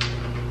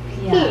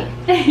 Yeah.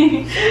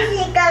 She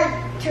goes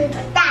to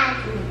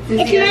Daddy. Sissy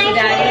It's goes my to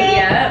Daddy, turn.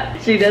 yeah.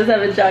 She does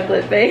have a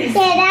chocolate face.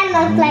 Yeah,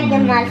 that looks like a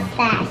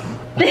mustache.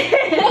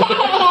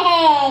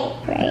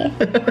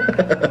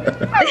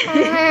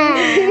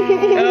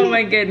 Oh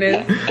my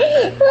goodness.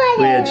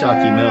 We had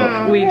chalky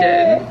milk. We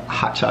did.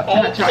 Hot chocolate.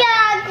 Hot chocolate.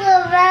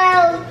 Chocolate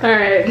milk.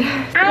 Alright.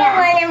 I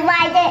want to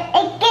ride it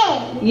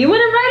again. You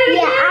want to ride it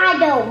Yeah,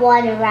 again? I don't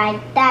want to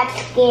ride. That's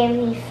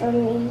scary for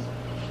me.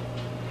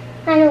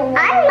 I don't want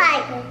I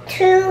like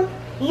to.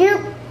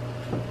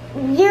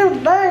 You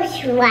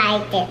both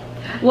ride it.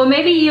 Well,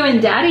 maybe you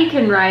and Daddy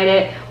can ride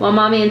it while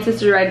Mommy and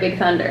Sister ride Big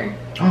Thunder.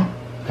 Oh,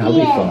 that'll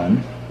be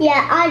fun.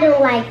 Yeah, I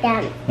don't like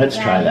that. Let's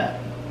try that.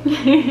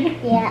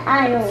 Yeah,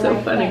 I don't So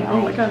like funny. that.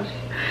 Oh my gosh.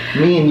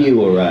 Me and you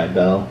will ride,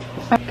 Belle.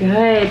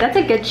 Good. That's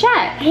a good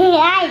check.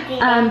 Yeah,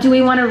 I do. Do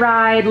we want to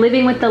ride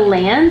Living with the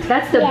Land?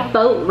 That's the Yeah.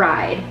 boat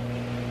ride.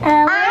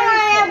 I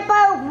want a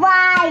boat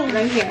ride.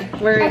 Right here.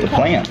 We're The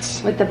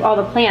plants. with all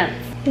the plants.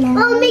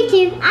 Oh, me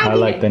too. I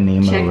like the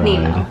Nemo Check ride.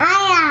 Nemo.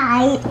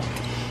 I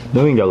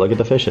Then we can go look at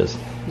the fishes.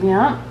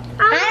 Yeah.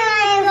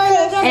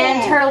 like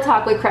And Turtle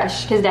Talk with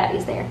Crush, because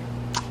Daddy's there.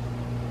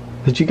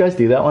 Did you guys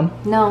do that one?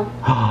 No,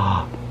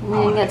 Oh, we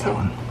didn't get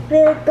to.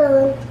 We're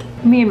going.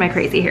 Me and my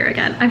crazy hair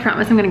again. I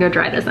promise I'm gonna go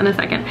dry this in a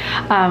second.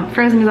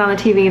 Frozen is on the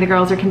TV, the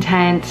girls are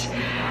content.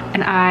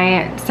 And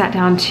I sat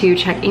down to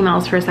check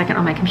emails for a second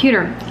on my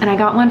computer and I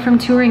got one from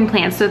Touring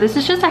Plans. So this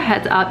is just a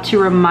heads up to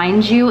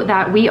remind you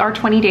that we are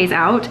 20 days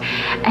out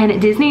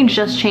and Disney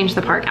just changed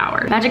the park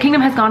hour. Magic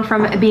Kingdom has gone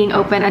from being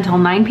open until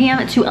 9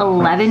 p.m. to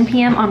 11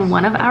 p.m. on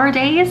one of our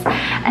days.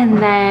 And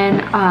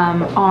then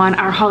on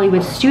our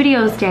Hollywood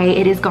Studios day,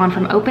 it has gone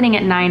from opening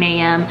at 9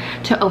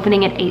 a.m. to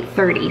opening at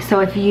 8:30. So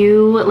if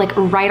you like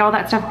write all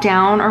that stuff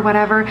down or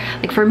whatever,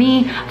 like for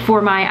me, for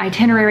my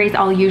itineraries,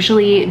 I'll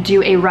usually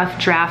do a rough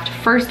draft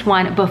first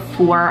one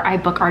before I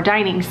book our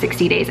dining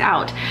 60 days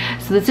out.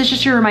 So this is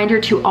just a reminder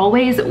to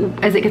always,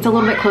 as it gets a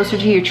little bit closer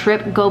to your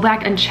trip, go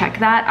back and check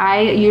that.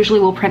 I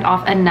usually will print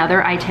off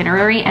another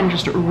itinerary and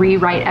just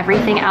rewrite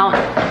everything out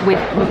with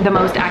the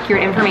most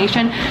accurate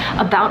information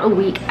about a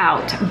week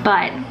out.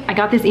 But I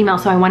got this email,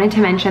 so I wanted to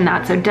mention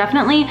that. So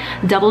definitely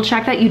double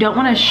check that. You don't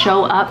want to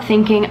show up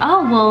thinking,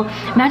 oh, well,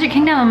 Magic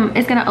Kingdom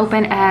is gonna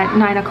open at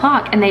 9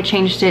 o'clock and they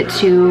changed it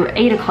to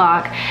 8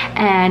 o'clock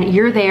and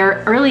you're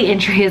there, early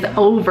entry is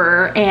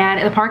over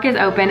and the park is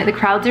open, the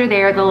crowds are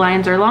there, the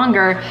lines are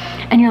longer,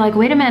 and you're like,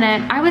 wait a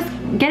minute, I was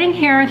getting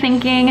here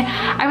thinking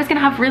I was gonna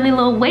have really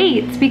low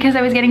waits because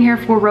I was getting here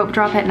for rope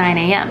drop at 9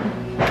 a.m.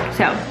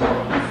 So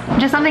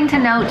Just something to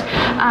note,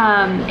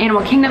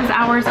 Animal Kingdom's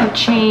hours have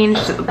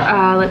changed.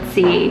 Let's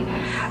see.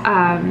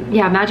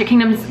 Yeah, Magic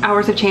Kingdom's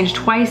hours have changed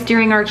twice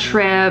during our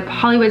trip,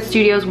 Hollywood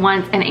Studios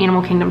once, and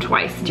Animal Kingdom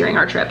twice during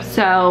our trip.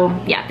 So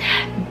yeah,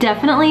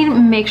 definitely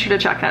make sure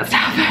to check that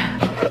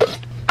stuff.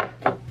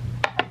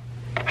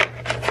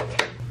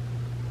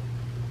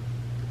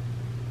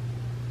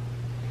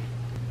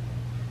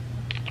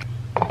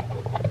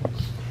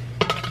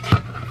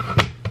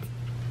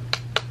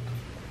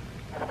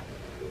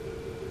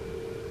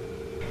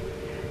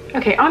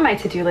 Okay, on my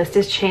to-do list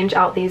is change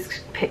out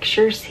these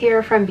pictures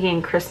here from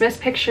being Christmas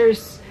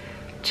pictures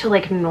to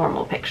like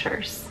normal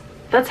pictures.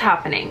 That's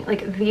happening.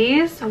 Like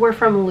these were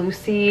from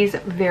Lucy's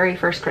very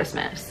first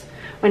Christmas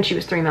when she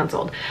was 3 months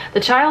old.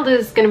 The child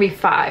is gonna be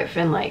 5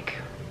 in like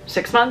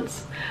 6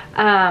 months.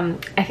 I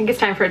think it's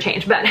time for a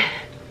change, but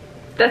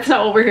that's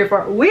not what we're here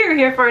for. We're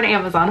here for an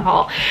Amazon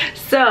haul.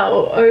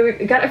 So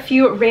we got a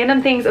few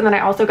random things, and then I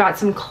also got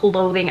some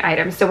clothing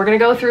items. So we're gonna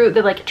go through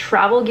the like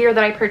travel gear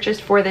that I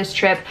purchased for this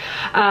trip.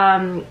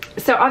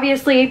 So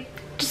obviously,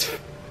 just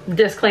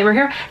disclaimer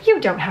here,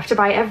 you don't have to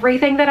buy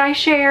everything that I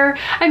share.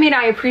 I mean,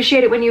 I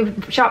appreciate it when you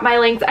shop my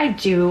links. I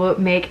do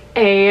make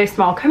a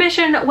small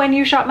commission when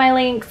you shop my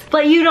links,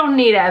 but you don't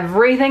need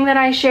everything that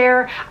I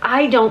share.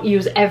 I don't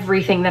use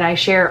everything that I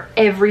share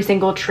every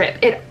single trip.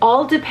 It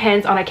all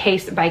depends on a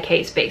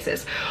case-by-case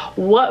basis.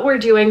 What we're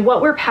doing,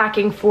 what we're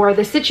packing for,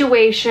 the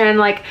situation,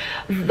 like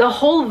the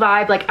whole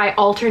vibe, like I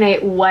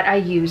alternate what I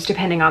use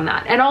depending on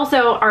that. And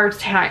also our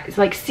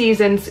like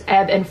seasons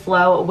ebb and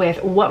flow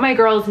with what my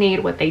girls need,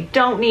 what they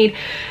don't need.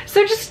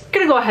 So just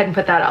gonna go ahead and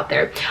put that out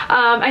there.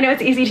 I know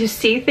it's easy to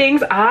see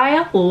things.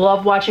 I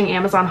love watching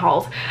Amazon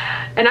hauls,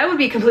 and I would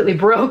be completely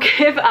broke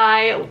if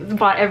I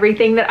bought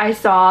everything that I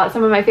saw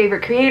some of my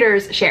favorite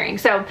creators sharing.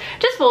 So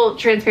just full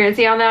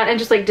transparency on that, and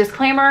just like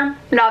disclaimer,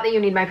 not that you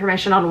need my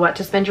permission on what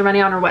to spend your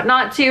money on or what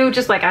not to,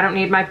 just like I don't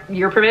need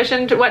your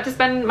permission to what to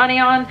spend money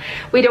on.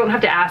 We don't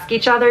have to ask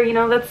each other, you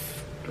know,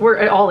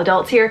 we're all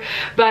adults here.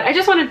 But I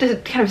just wanted to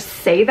kind of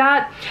say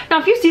that. Now,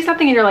 if you see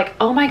something and you're like,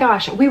 oh my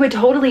gosh, we would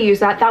totally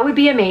use that, that would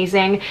be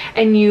amazing,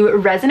 and you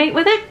resonate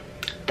with it,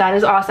 that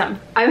is awesome.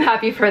 I'm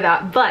happy for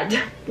that. But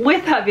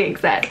with that being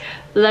said,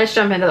 let's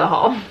jump into the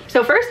haul.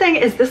 So first thing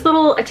is this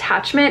little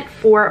attachment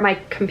for my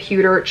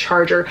computer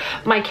charger.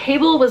 My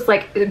cable was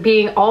like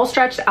being all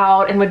stretched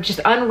out and would just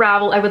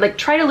unravel. I would like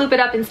try to loop it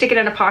up and stick it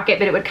in a pocket,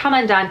 but it would come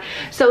undone.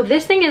 So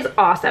this thing is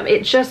awesome.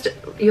 It just,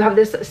 you have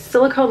this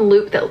silicone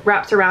loop that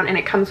wraps around, and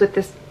it comes with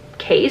this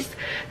case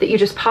that you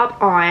just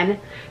pop on,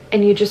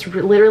 and you just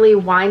literally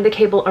wind the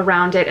cable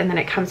around it, and then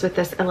it comes with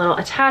this little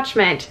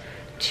attachment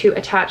to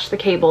attach the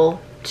cable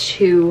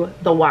to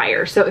the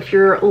wire. So if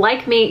you're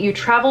like me, you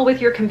travel with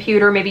your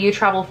computer, maybe you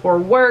travel for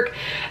work,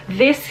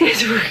 this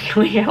is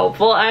really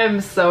helpful. I'm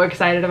so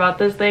excited about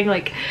this thing.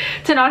 Like,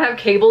 to not have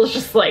cables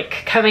just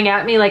like coming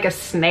at me like a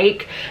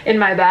snake in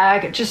my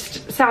bag, it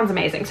just sounds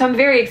amazing. So I'm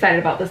very excited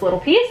about this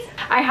little piece.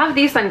 I have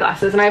these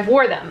sunglasses and I've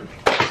wore them.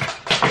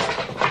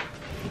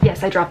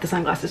 Yes, I dropped the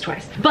sunglasses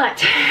twice.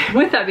 But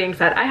with that being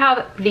said, I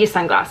have these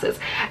sunglasses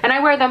and I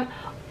wear them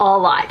a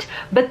lot,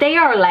 but they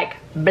are like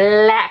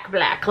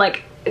black,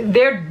 like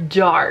they're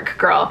dark,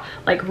 girl,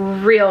 like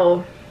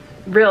real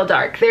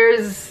dark.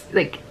 There's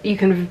like, you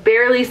can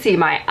barely see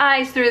my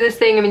eyes through this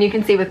thing. I mean, you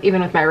can see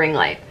even with my ring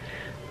light,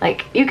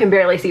 like you can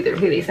barely see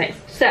through these things.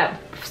 So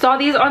saw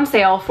these on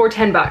sale for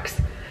 10 bucks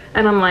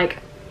and I'm like,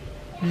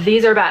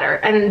 these are better,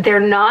 and they're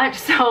not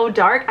so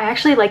dark. I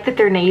actually like that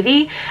they're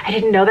navy. I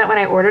didn't know that when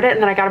I ordered it,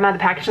 and then I got them out of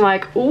the package and I'm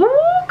like, ooh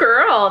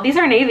girl, these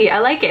are navy. I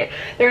like it.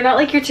 They're not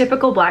like your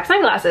typical black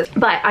sunglasses,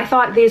 but I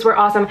thought these were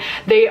awesome.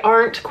 They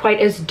aren't quite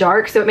as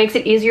dark, so it makes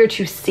it easier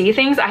to see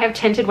things. I have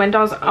tinted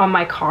windows on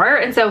my car,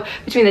 and so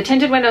between the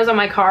tinted windows on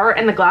my car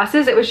and the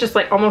glasses, it was just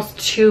like almost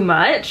too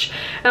much.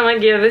 And I'm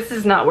like, yeah, this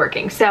is not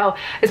working. So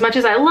as much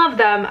as I love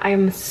them,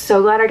 I'm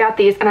so glad I got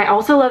these. And I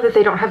also love that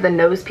they don't have the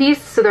nose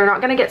piece, so they're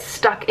not gonna get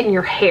stuck in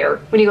your hair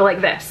when you go like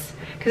this,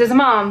 because as a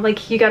mom,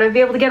 like, you gotta be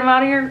able to get them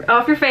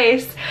off your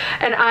face.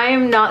 And I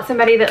am not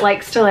somebody that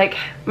likes to, like,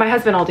 my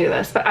husband will do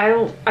this, but I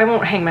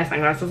won't hang my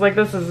sunglasses. Like,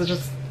 this is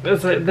just,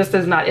 this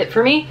is not it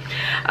for me.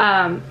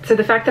 So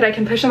the fact that I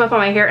can push them up on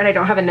my hair and I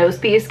don't have a nose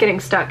piece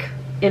getting stuck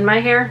in my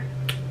hair,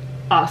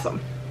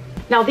 awesome.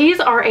 Now these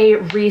are a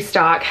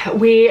restock.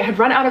 We had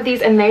run out of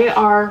these and they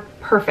are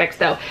perfect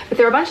though, but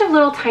they're a bunch of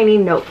little tiny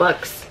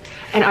notebooks.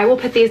 And I will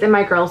put these in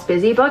my girls'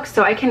 busy books,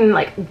 so I can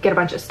like get a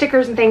bunch of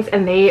stickers and things,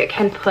 and they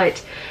can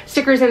put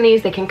stickers in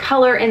these, they can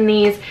color in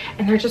these,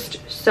 and they're just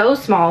so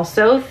small,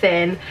 so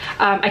thin.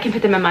 I can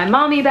put them in my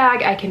mommy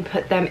bag, I can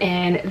put them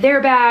in their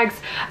bags,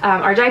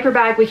 our diaper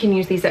bag, we can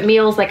use these at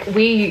meals. Like,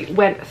 we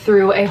went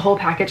through a whole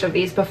package of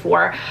these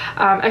before.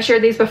 I've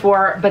shared these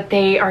before, but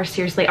they are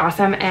seriously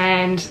awesome,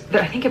 and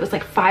I think it was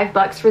like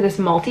 $5 for this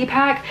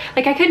multi-pack.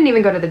 Like, I couldn't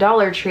even go to the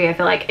Dollar Tree, I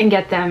feel like, and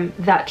get them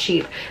that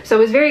cheap. So I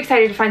was very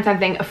excited to find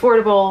something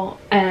affordable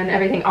and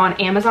everything on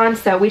Amazon.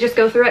 So we just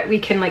go through it. We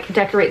can like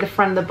decorate the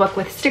front of the book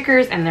with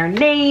stickers and their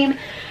name,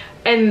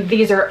 and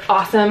these are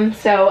awesome.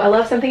 So I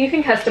love something you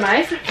can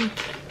customize.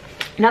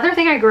 Another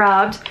thing I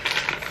grabbed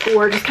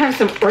for just kind of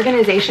some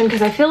organization,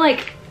 because I feel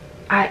like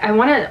I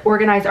want to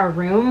organize our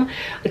room.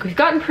 Like, we've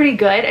gotten pretty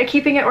good at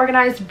keeping it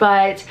organized,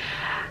 but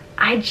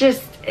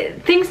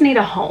things need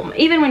a home,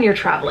 even when you're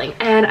traveling.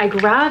 And I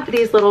grabbed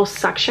these little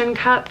suction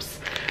cups.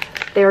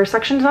 There are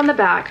suctions on the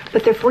back,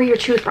 but they're for your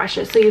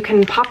toothbrushes. So you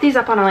can pop these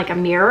up on like a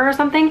mirror or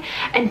something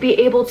and be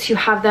able to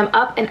have them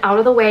up and out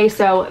of the way.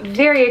 So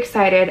very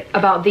excited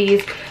about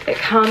these. That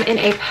come in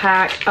a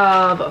pack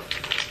of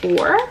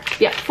 4.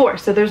 Yeah, 4.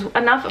 So there's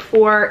enough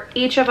for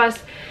each of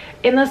us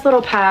in this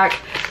little pack,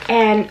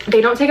 and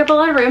they don't take up a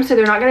lot of room, so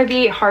they're not going to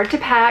be hard to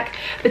pack,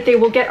 but they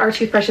will get our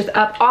toothbrushes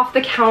up off the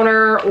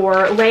counter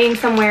or laying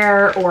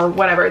somewhere or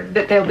whatever,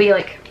 that they'll be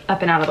like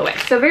up and out of the way.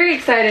 So very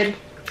excited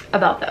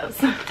about those.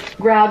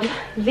 Grabbed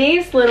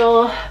these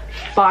little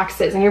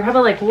boxes, and you're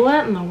probably like,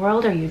 what in the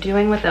world are you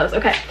doing with those?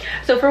 Okay,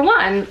 so for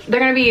one, they're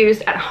going to be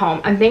used at home.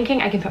 I'm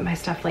thinking I can put my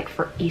stuff like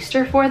for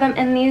Easter for them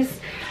in these,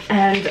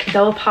 and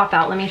they'll pop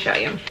out. Let me show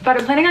you. But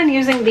I'm planning on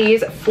using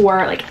these for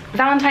like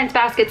Valentine's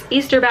baskets,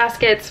 Easter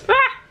baskets.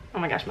 Oh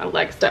my gosh, my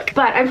leg's stuck.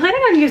 But I'm planning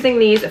on using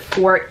these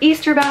for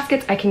Easter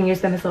baskets. I can use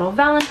them as little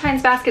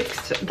Valentine's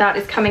baskets. That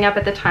is coming up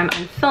at the time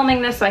I'm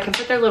filming this, so I can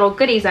put their little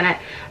goodies in it.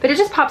 But it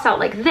just pops out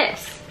like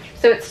this.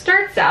 So it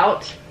starts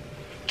out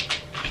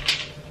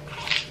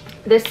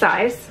this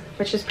size,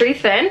 which is pretty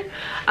thin.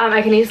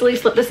 I can easily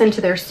slip this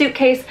into their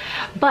suitcase,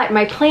 but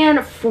my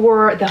plan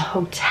for the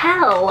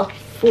hotel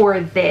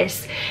for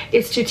this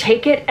is to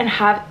take it and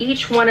have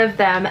each one of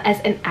them as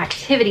an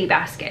activity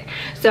basket.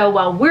 So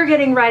while we're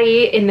getting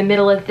ready in the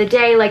middle of the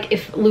day, like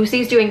if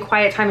Lucy's doing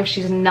quiet time, if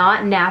she's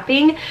not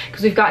napping,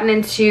 because we've gotten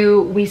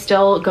into, we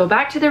still go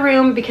back to the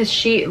room because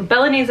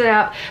Bella needs a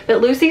nap,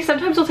 but Lucy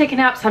sometimes will take a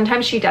nap,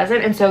 sometimes she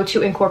doesn't. And so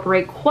to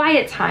incorporate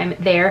quiet time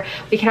there,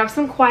 we can have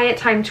some quiet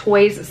time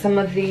toys, some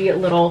of the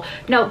little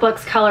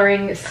notebooks,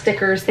 coloring,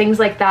 stickers, things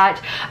like that.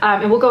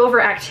 And we'll go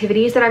over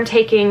activities that I'm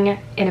taking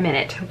in a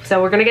minute.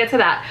 So we're gonna get to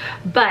that.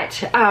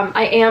 But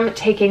I am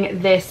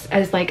taking this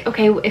as like,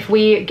 okay, if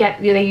we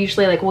get, they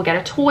usually like, we'll get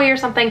a toy or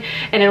something,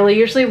 and it'll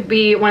usually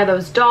be one of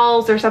those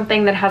dolls or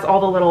something that has all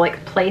the little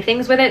like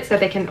playthings with it, so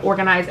they can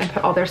organize and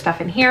put all their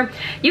stuff in here.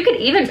 You could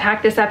even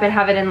pack this up and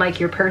have it in like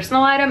your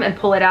personal item and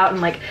pull it out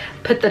and like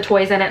put the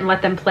toys in it and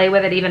let them play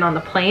with it even on the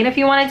plane if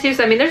you wanted to.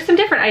 So I mean, there's some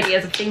different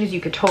ideas of things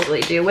you could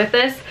totally do with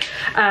this.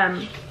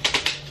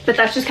 But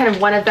that's just kind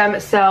of one of them.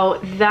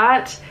 So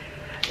that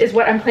is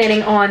what I'm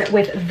planning on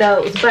with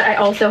those, but I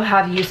also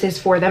have uses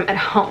for them at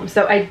home.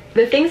 So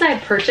the things I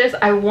purchase,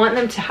 I want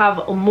them to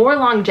have more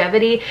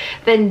longevity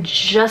than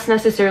just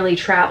necessarily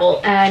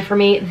travel. And for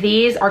me,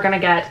 these are gonna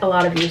get a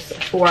lot of use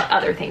for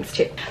other things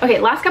too. Okay,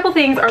 last couple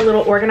things are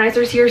little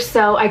organizers here.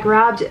 So I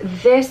grabbed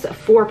this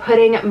for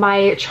putting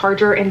my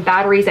charger and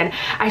batteries in.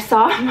 I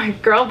saw my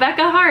girl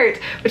Becca Hart,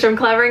 which I'm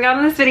clevering out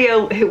in this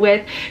video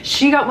with,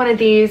 she got one of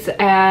these,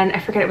 and I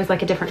forget, it was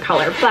like a different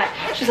color, but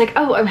she's like,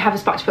 oh, I have a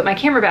spot to put my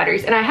camera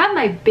batteries. And I have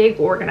my big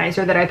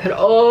organizer that I put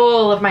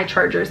all of my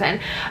chargers in,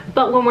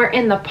 but when we're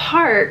in the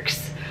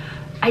parks,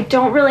 I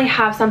don't really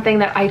have something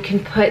that I can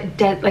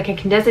put, like I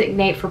can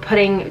designate for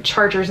putting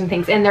chargers and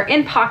things in. They're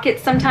in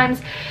pockets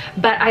sometimes,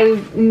 but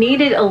I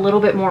needed a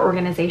little bit more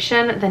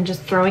organization than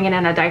just throwing it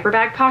in a diaper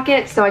bag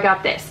pocket, so I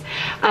got this.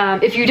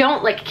 If you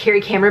don't like carry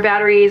camera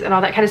batteries and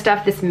all that kind of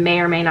stuff, this may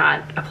or may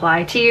not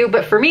apply to you,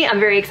 but for me, I'm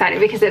very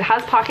excited because it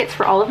has pockets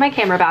for all of my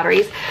camera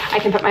batteries. I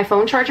can put my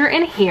phone charger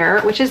in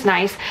here, which is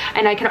nice,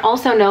 and I can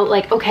also note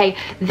like, okay,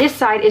 this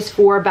side is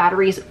for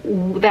batteries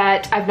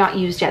that I've not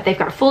used yet. They've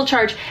got a full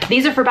charge.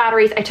 These are for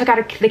batteries I took out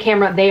of the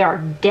camera, they are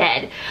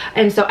dead,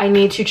 and so I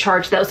need to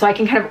charge those, so I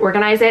can kind of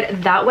organize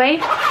it that way.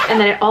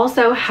 And then it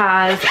also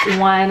has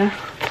one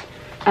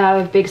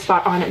big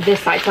spot on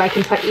this side, so I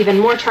can put even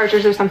more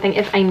chargers or something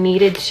if I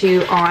needed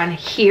to on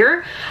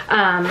here. So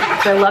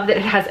I love that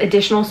it has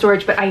additional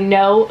storage, but I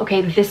know,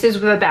 okay, this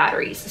is the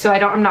batteries, so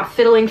I'm not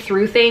fiddling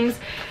through things.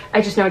 I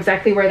just know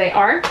exactly where they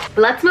are.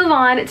 Let's move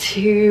on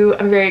to,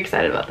 I'm very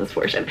excited about this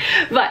portion,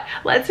 but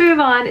let's move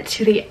on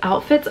to the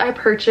outfits I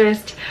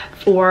purchased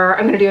for,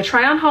 I'm gonna do a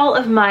try on haul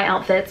of my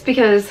outfits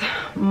because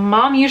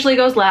mom usually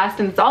goes last,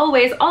 and it's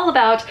always all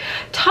about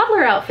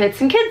toddler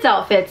outfits and kids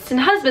outfits and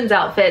husband's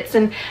outfits,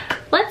 and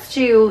let's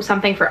do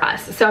something for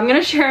us. So I'm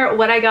gonna share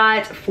what I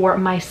got for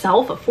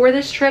myself for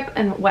this trip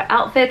and what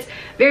outfits.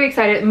 Very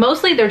excited.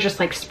 Mostly they're just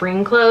like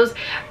spring clothes,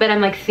 but I'm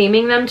like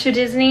theming them to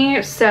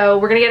Disney, so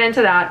we're gonna get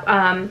into that.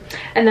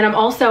 And then I'm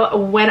also,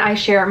 when I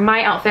share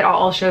my outfit,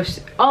 I'll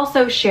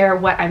also share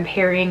what I'm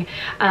pairing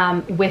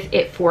with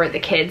it for the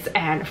kids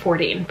and for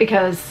Dean,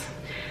 because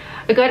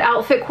a good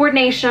outfit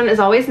coordination is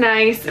always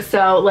nice.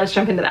 So let's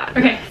jump into that.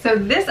 Okay, so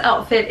this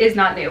outfit is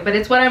not new, but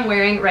it's what I'm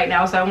wearing right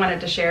now, so I wanted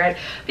to share it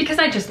because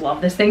I just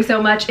love this thing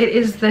so much. It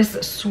is this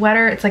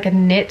sweater. It's like a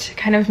knit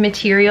kind of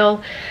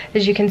material.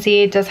 As you can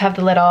see, it does have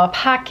the little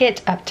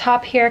pocket up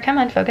top here. Come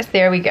on, focus.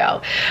 There we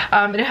go.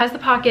 But it has the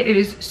pocket. It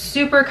is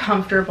super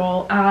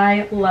comfortable.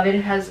 I love it.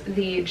 It has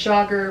the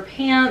jogger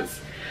pants.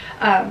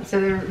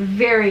 So they're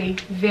very,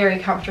 very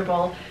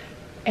comfortable,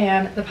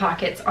 and the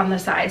pockets on the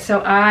side.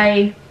 So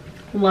I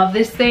love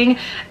this thing.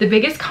 The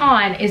biggest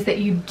con is that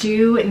you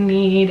do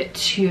need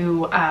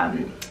to,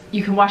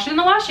 you can wash it in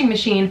the washing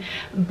machine,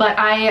 but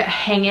I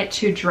hang it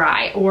to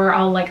dry, or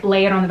I'll like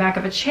lay it on the back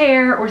of a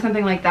chair or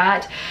something like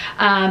that.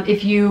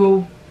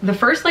 The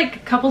first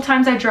like couple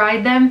times I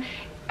dried them,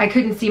 I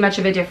couldn't see much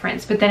of a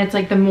difference, but then it's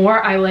like the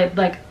more I would,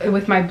 like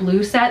with my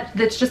blue set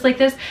that's just like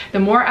this, the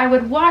more I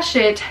would wash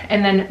it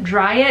and then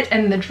dry it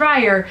in the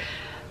dryer,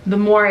 the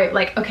more it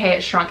like, okay,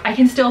 it shrunk. I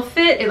can still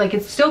fit it, like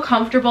it's still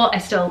comfortable, I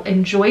still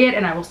enjoy it,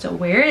 and I will still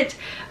wear it,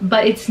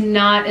 but it's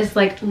not as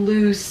like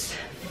loose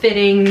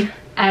fitting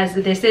as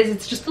this is.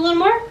 It's just a little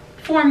more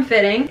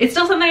form-fitting. It's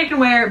still something I can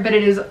wear, but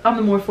it is on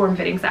the more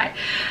form-fitting side.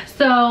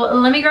 So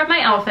let me grab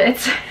my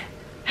outfits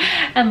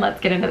and let's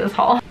get into this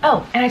haul.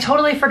 Oh, and I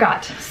totally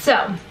forgot.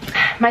 So,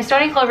 my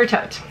Stony Clover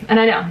tote. And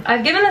I know,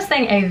 I've given this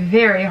thing a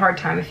very hard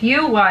time. If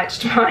you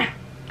watched my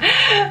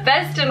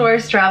best and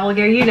worst travel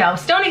gear, you know,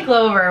 Stony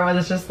Clover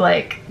was just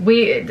like,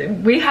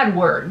 we had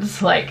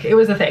words, like it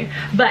was a thing.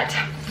 But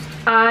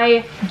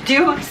I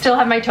do still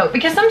have my tote,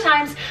 because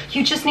sometimes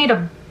you just need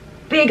a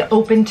big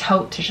open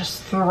tote to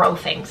just throw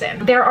things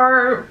in. There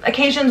are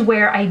occasions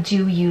where I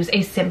do use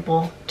a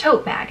simple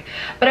tote bag,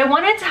 but I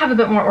wanted to have a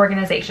bit more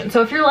organization.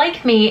 So if you're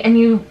like me and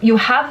you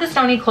have the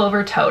Stony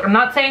Clover tote, I'm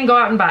not saying go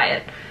out and buy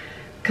it,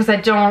 because I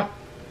don't,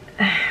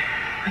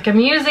 like I'm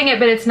using it,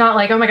 but it's not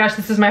like, oh my gosh,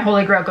 this is my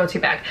holy grail go-to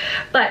bag.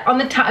 But on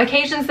the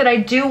occasions that I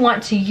do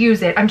want to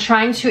use it, I'm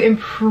trying to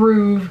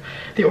improve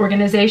the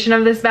organization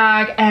of this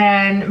bag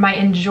and my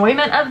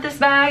enjoyment of this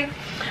bag.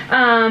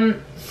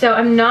 So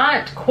I'm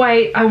not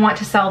quite, I want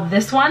to sell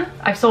this one.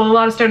 I've sold a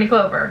lot of Stony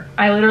Clover.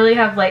 I literally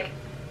have like,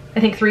 I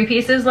think 3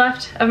 pieces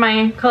left of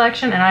my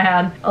collection, and I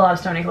had a lot of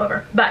Stony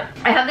Clover. But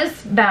I have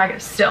this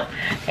bag still.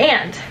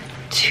 And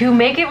to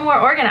make it more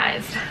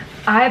organized,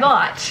 I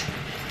bought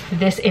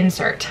this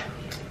insert.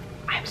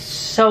 I'm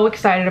so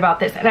excited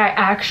about this, and I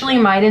actually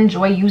might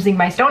enjoy using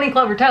my Stony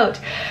Clover tote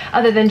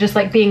other than just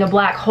like being a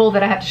black hole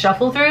that I have to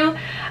shuffle through.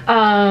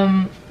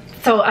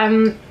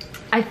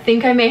 I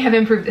think I may have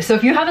improved this. So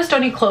if you have a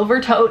Stony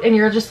Clover tote and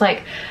you're just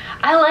like,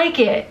 I like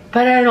it,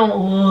 but I don't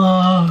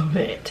love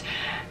it,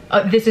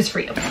 this is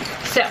for you.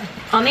 So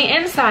on the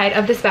inside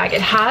of this bag,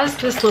 it has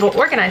this little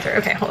organizer.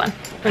 Okay, hold on.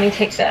 Let me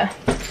take the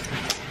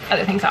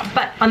other things off.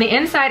 But on the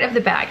inside of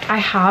the bag, I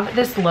have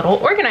this little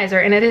organizer,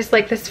 and it is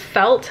like this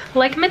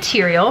felt-like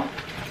material.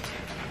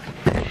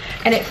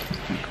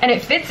 And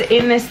it fits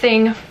in this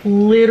thing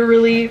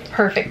literally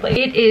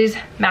perfectly. It is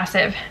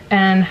massive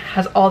and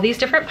has all these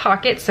different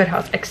pockets. So it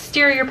has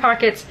exterior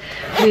pockets.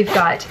 We've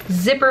got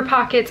zipper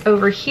pockets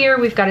over here.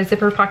 We've got a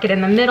zipper pocket in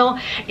the middle.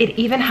 It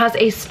even has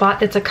a spot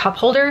that's a cup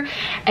holder.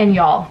 And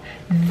y'all,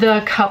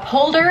 the cup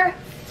holder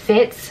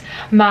fits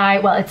my,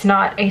 well, it's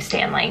not a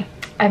Stanley.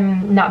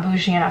 I'm not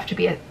bougie enough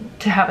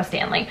to have a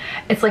Stanley.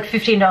 It's like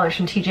 $15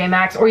 from TJ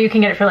Maxx, or you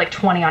can get it for like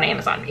 20 on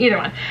Amazon, either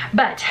one.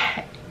 But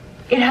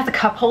it has a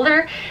cup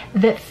holder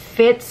that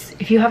fits,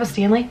 if you have a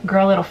Stanley,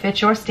 girl, it'll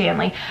fit your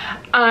Stanley.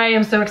 I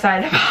am so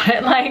excited about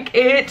it. Like,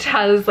 it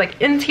has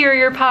like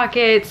interior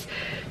pockets,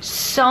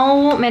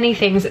 so many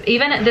things.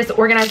 Even this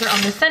organizer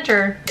on the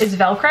center is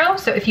Velcro.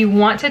 So if you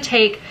want to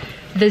take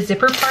the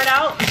zipper part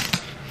out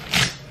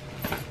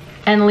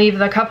and leave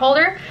the cup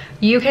holder,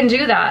 you can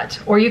do that.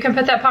 Or you can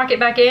put that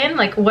pocket back in,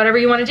 like whatever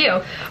you want to do.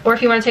 Or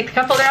if you want to take the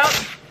cup holder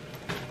out,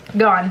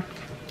 gone.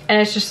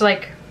 And it's just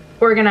like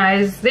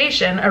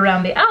organization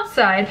around the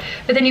outside,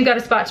 but then you've got a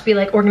spot to be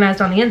like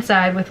organized on the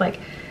inside with like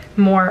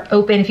more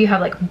open, if you have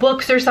like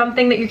books or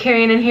something that you're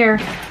carrying in here.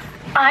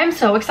 I'm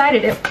so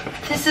excited.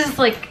 This is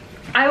like,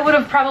 I would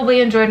have probably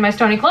enjoyed my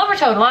Stony Clover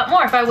tote a lot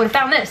more if I would have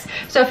found this.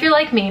 So if you're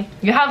like me,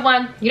 you have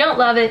one, you don't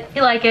love it,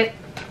 you like it,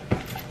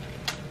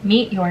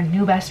 meet your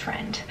new best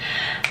friend.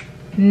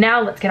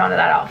 Now let's get on to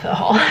that outfit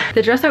haul.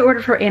 The dress I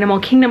ordered for Animal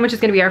Kingdom, which is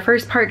gonna be our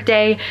first park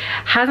day,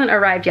 hasn't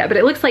arrived yet, but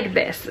it looks like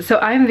this. So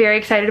I'm very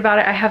excited about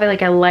it. I have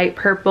like a light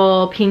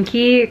purple,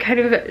 pinky kind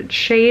of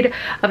shade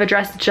of a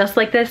dress just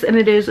like this, and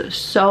it is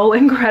so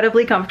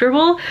incredibly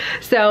comfortable.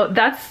 So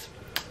that's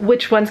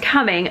which one's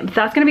coming.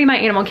 That's gonna be my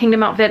Animal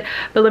Kingdom outfit,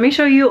 but let me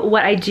show you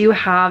what I do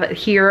have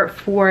here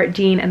for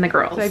Dean and the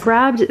girls. So I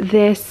grabbed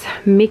this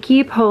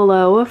Mickey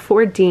polo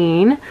for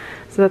Dean.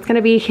 So that's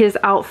gonna be his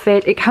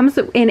outfit. It comes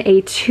in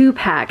a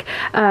 2-pack.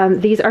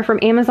 These are from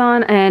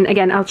Amazon, and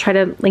again, I'll try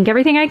to link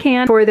everything I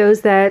can for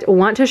those that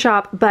want to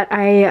shop, but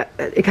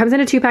it comes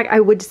in a 2-pack. I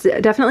would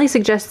definitely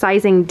suggest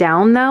sizing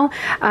down though.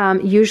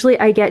 Usually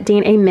I get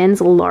Dean a men's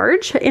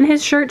large in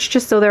his shirts,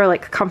 just so they're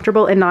like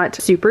comfortable and not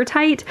super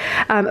tight.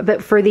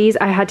 But for these,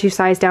 I had to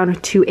size down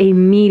to a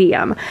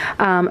medium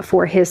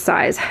for his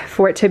size,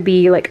 for it to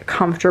be like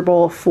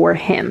comfortable for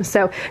him.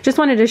 So just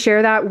wanted to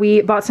share that.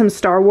 We bought some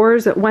Star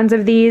Wars ones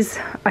of these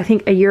I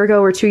think a year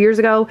ago or 2 years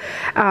ago,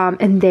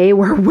 and they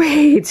were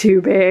way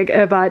too big,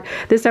 but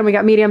this time we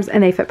got mediums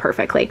and they fit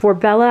perfectly. For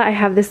Bella, I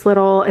have this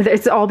little,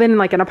 it's all been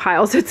like in a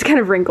pile, so it's kind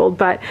of wrinkled,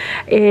 but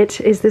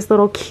it is this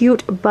little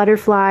cute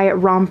butterfly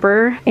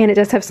romper, and it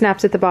does have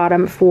snaps at the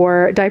bottom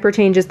for diaper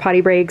changes,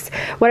 potty breaks,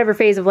 whatever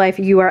phase of life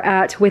you are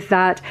at with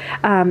that,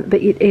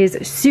 but it is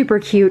super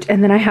cute.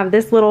 And then I have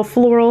this little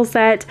floral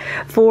set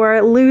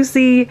for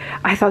Lucy.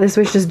 I thought this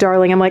was just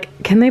darling. I'm like,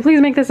 can they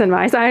please make this in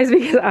my size?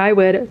 Because I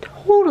would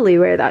totally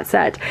wear that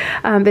set.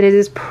 But it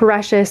is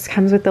precious,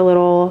 comes with the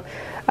little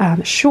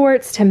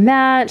shorts to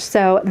match.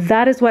 So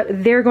that is what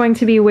they're going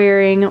to be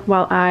wearing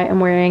while I am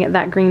wearing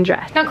that green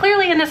dress. Now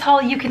clearly in this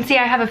haul you can see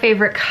I have a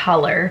favorite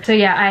color. So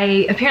yeah,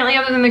 I apparently,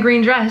 other than the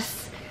green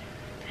dress,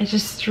 I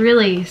just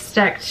really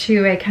stuck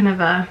to a kind of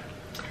a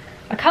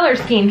color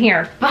scheme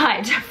here.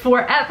 But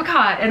for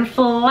Epcot and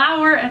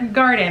Flower and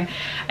Garden,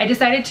 I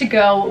decided to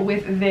go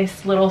with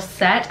this little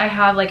set. I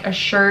have like a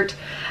shirt,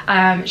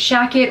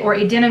 jacket, or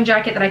a denim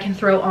jacket that I can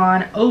throw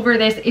on over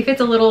this if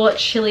it's a little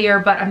chillier,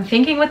 but I'm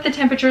thinking with the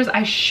temperatures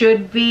I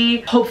should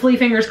be, hopefully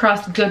fingers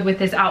crossed, good with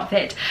this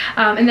outfit.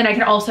 And then I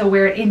can also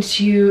wear it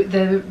into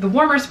the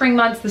warmer spring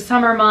months, the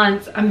summer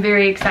months. I'm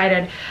very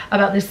excited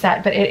about this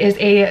set, but it is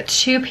a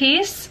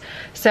 2-piece.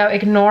 So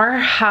ignore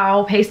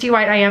how pasty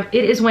white I am.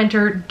 It is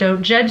winter,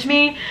 don't judge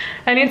me.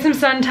 I need some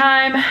sun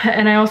time,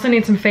 and I also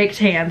need some fake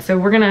tan. So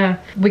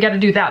we gotta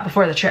do that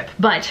before the trip.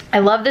 But I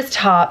love this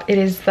top. It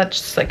is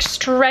such like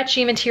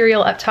stretchy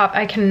material up top.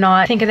 I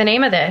cannot think of the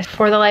name of this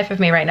for the life of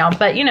me right now,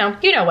 but you know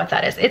what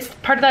that is. It's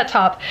part of that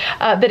top,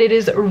 but it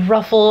is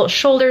ruffle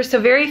shoulders,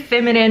 so very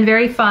feminine,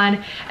 very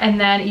fun. And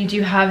then you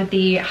do have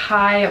the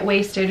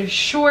high-waisted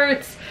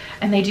shorts,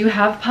 and they do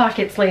have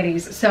pockets,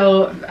 ladies.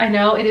 So I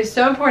know it is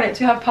so important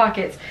to have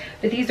pockets,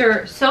 but these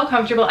are so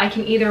comfortable. I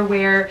can either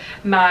wear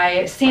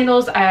my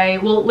sandals. I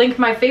will link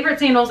my favorite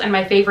sandals and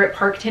my favorite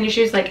park tennis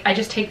shoes. Like, I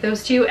just take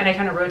those two and I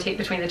kind of rotate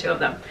between the two of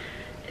them.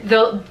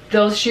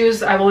 Those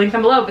shoes, I will link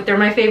them below, but they're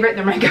my favorite,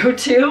 they're my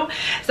go-to.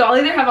 So I'll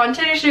either have on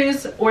tennis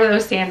shoes or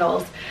those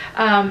sandals.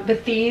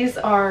 But these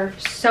are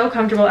so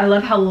comfortable. I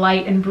love how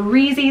light and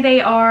breezy they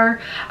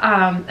are.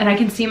 And I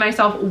can see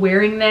myself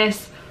wearing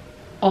this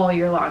all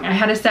year long. I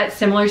had a set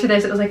similar to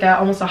this. It was like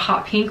almost a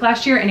hot pink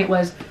last year, and it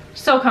was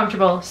so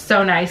comfortable,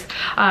 so nice.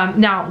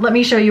 Now let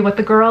me show you what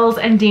the girls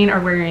and Dean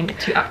are wearing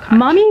to Epcot.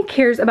 Mommy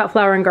cares about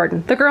Flower and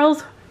Garden. The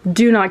girls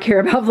do not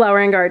care about Flower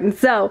and Garden.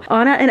 So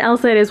Anna and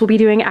Elsa will be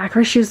doing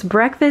Acrochu's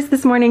breakfast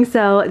this morning,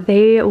 so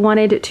they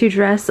wanted to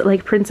dress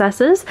like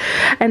princesses.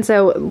 And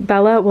so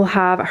Bella will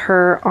have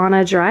her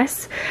Anna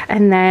dress,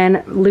 and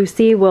then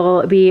Lucy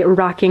will be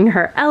rocking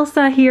her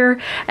Elsa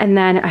here. And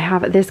then I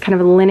have this kind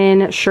of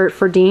linen shirt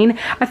for Dean.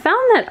 I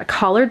found that a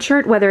collared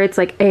shirt, whether it's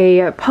like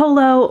a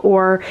polo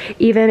or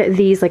even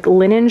these like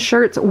linen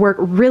shirts, work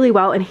really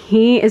well, and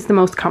he is the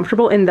most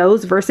comfortable in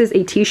those versus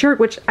a t-shirt,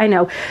 which I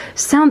know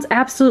sounds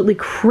absolutely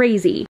crazy.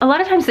 A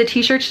lot of times the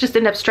t-shirts just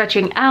end up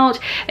stretching out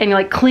and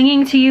like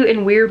clinging to you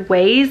in weird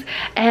ways,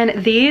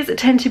 and these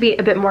tend to be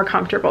a bit more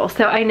comfortable.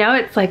 So I know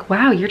it's like,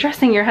 wow, you're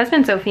dressing your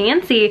husband so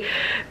fancy,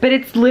 but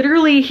it's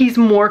literally, he's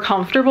more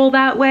comfortable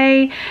that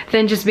way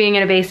than just being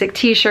in a basic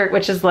t-shirt,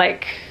 which is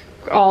like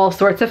all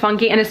sorts of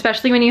funky. And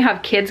especially when you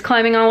have kids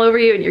climbing all over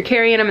you and you're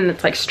carrying them and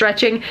it's like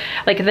stretching,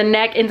 like the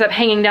neck ends up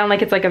hanging down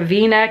like it's like a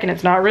v-neck, and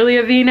it's not really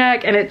a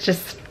v-neck, and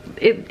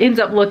it ends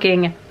up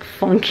looking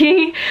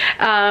funky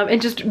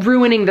and just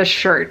ruining the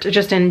shirt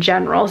just in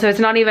general. So it's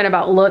not even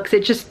about looks,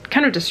 it just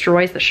kind of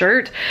destroys the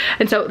shirt.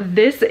 And so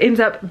this ends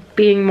up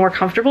being more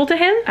comfortable to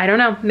him. I don't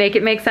know, make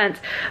it make sense.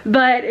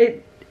 But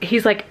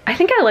he's like, I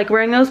think I like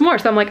wearing those more.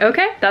 So I'm like,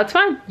 okay, that's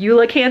fine. You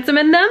look handsome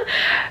in them,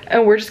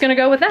 and we're just gonna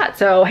go with that.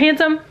 So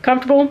handsome,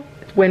 comfortable,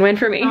 win-win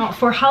for me.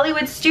 For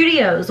Hollywood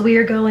Studios, we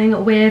are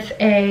going with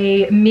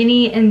a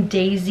Minnie and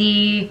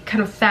Daisy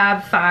kind of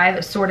Fab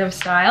Five sort of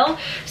style.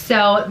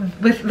 So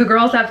with the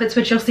girls' outfits,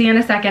 which you'll see in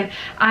a second,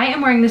 I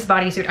am wearing this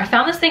bodysuit. I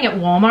found this thing at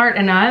Walmart,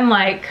 and I'm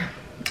like,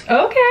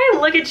 okay,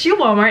 look at you,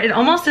 Walmart. It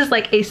almost is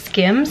like a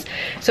Skims.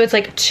 So it's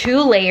like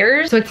 2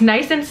 layers. So it's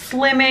nice and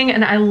slimming,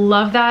 and I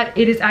love that.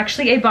 It is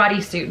actually a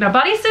bodysuit. Now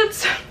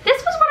bodysuits,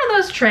 this was one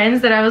of those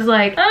trends that I was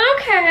like,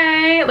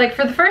 okay, like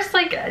for the first,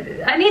 like,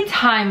 I need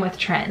time with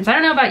trends. I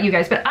don't know about you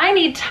guys, but I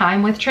need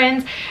time with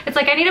trends. It's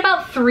like I need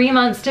about 3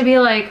 months to be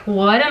like,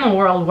 what in the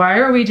world? Why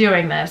are we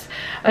doing this?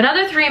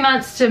 Another 3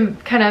 months to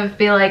kind of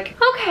be like,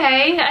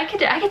 okay,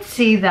 I could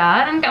see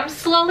that. I'm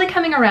slowly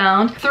coming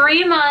around.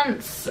 3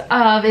 months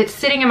of it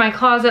sitting in my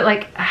closet,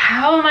 like,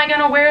 how am I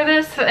gonna wear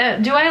this?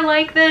 Do I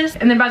like this?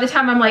 And then by the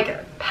time I'm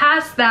like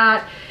past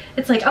that,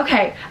 it's like,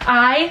 okay,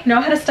 I know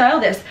how to style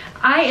this.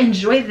 I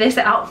enjoy this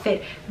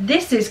outfit.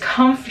 This is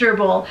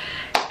comfortable.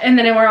 And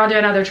then we're all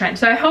doing other trends.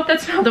 So I hope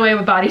that's not the way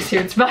with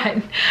bodysuits,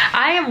 but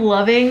I am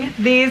loving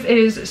these. It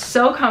is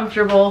so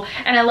comfortable.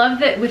 And I love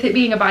that with it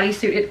being a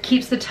bodysuit, it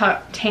keeps the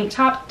tank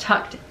top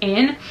tucked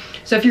in.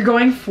 So if you're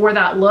going for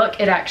that look,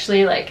 it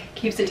actually like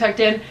keeps it tucked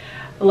in.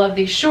 I love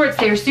these shorts.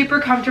 They are super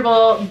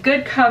comfortable,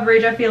 good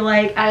coverage, I feel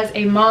like, as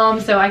a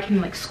mom, so I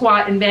can like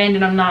squat and bend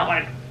and I'm not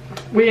like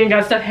we ain't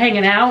got stuff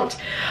hanging out.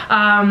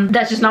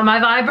 That's just not my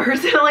vibe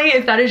personally.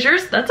 If that is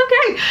yours, that's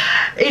okay.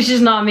 It's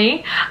just not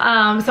me.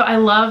 So I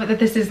love that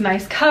this is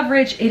nice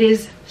coverage. It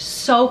is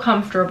so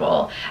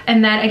comfortable.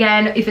 And then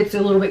again, if it's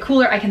a little bit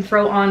cooler, I can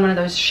throw on one of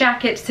those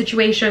shacket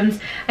situations.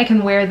 I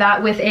can wear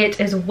that with it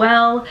as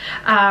well.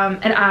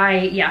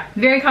 And yeah,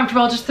 very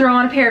comfortable. Just throw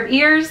on a pair of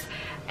ears.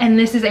 And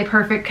this is a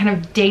perfect kind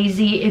of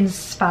Daisy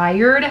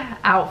inspired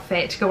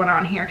outfit going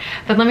on here.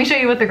 But let me show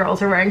you what the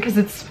girls are wearing because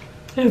it's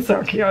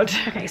so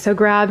cute. Okay, so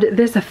grabbed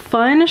this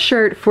fun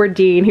shirt for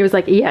Dean. He was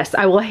like, yes,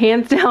 I will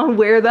hands down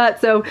wear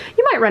that. So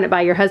you might run it by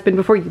your husband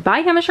before you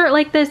buy him a shirt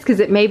like this because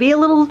it may be a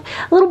little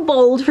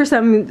bold for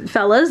some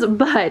fellas,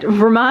 but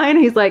for mine,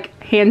 he's like,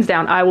 hands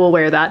down, I will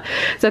wear that.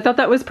 So I thought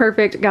that was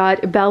perfect.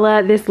 Got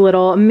Bella this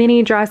little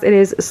mini dress. It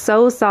is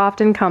so soft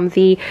and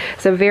comfy.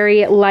 So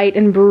very light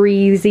and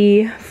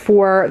breezy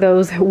for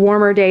those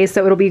warmer days.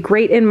 So it'll be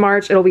great in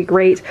March. It'll be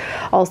great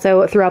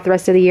also throughout the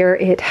rest of the year.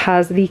 It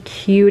has the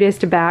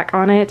cutest back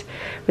on it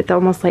with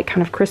almost like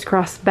kind of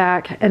crisscross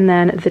back, and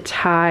then the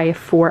tie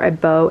for a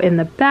bow in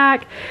the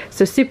back.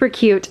 So super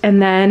cute. And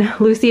then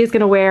Lucy is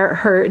gonna wear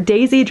her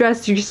Daisy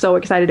dress. She's so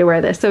excited to wear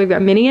this. So we've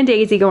got Minnie and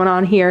Daisy going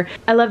on here.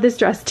 I love this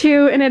dress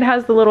too, and it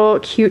has the little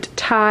cute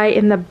tie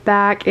in the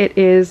back. It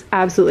is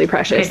absolutely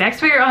precious. Okay,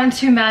 next we are on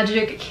to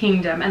Magic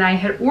Kingdom, and I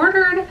had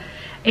ordered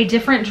a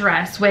different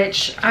dress,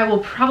 which I will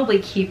probably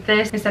keep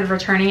this instead of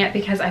returning it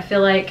because I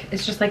feel like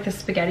it's just like the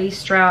spaghetti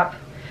strap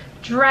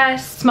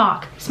dress,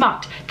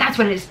 smocked, that's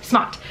what it is,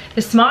 smocked.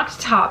 The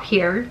smocked top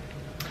here,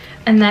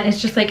 and then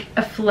it's just like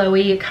a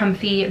flowy,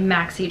 comfy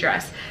maxi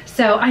dress.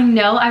 So I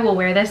know I will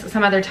wear this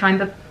some other time,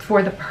 but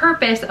for the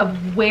purpose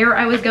of where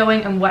I was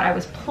going and what I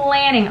was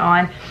planning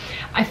on,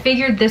 I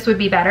figured this would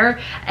be better.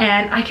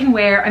 And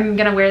I'm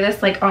gonna wear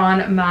this like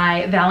on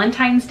my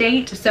Valentine's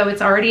date. So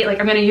it's already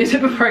like, I'm gonna use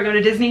it before I go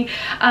to Disney.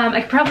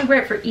 I could probably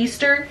wear it for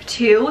Easter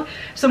too.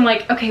 So I'm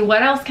like, okay,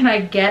 what else can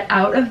I get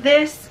out of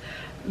this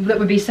that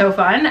would be so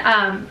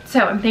fun?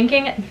 So I'm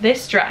thinking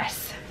this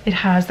dress. It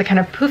has the kind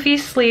of poofy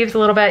sleeves a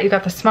little bit. You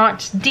got the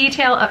smocked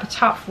detail up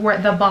top for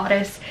the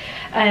bodice.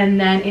 And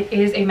then it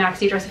is a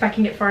maxi dress if I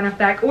can get far enough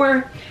back.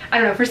 Or, I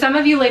don't know, for some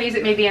of you ladies,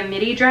 it may be a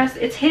midi dress.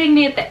 It's hitting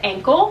me at the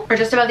ankle, or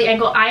just above the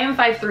ankle. I am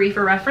 5'3"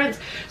 for reference.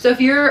 So if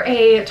you're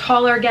a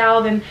taller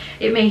gal, then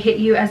it may hit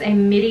you as a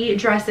midi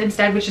dress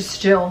instead, which is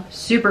still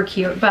super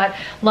cute. But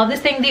love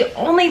this thing. The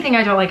only thing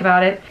I don't like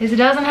about it is it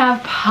doesn't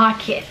have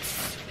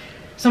pockets.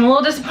 So I'm a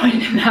little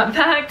disappointed in that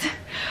fact.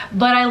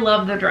 But I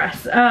love the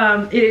dress.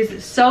 It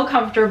is so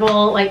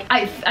comfortable. Like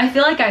I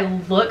feel like I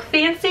look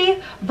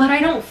fancy, but I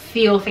don't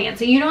feel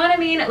fancy. You know what I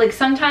mean? Like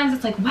sometimes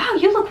it's like, wow,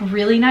 you look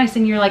really nice.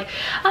 And you're like,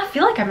 I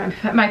feel like I'm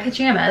in my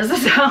pajamas.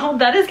 So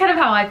that is kind of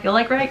how I feel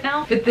like right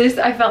now. But this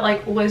I felt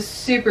like was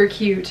super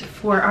cute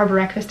for our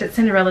breakfast at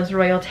Cinderella's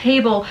royal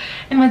table.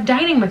 And with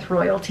dining with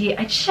royalty,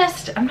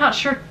 I'm not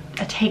sure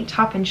a tank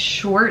top and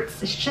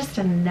shorts is just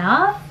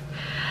enough.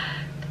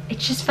 It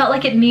just felt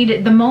like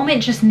the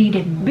moment just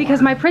needed more. Because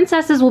my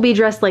princesses will be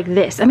dressed like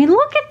this. I mean,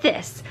 look at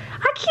this.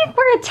 I can't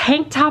wear a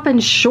tank top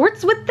and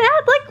shorts with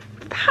that. Like,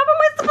 how am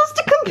I supposed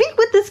to compete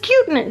with this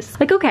cuteness?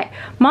 Like, okay,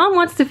 mom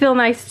wants to feel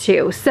nice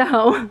too.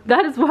 So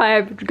that is why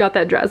I got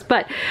that dress.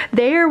 But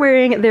they are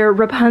wearing their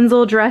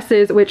Rapunzel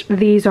dresses, which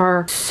these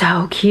are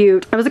so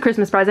cute. That was a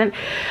Christmas present.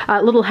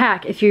 Little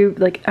hack. If you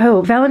like,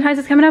 oh, Valentine's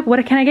is coming up.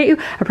 What can I get you?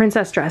 A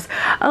princess dress.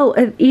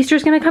 Oh,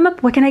 Easter's gonna come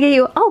up. What can I get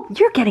you? Oh,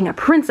 you're getting a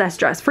princess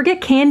dress. Forget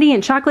candy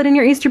and chocolate in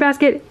your Easter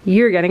basket.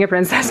 You're getting a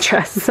princess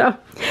dress. So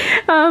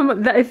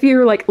if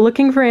you're like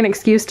looking for an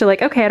excuse to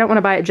like, okay, I don't want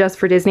to buy it just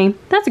for Disney,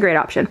 that's a great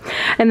option.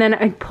 And then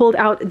I pulled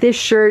out this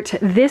shirt.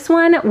 This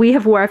one we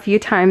have wore a few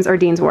times, or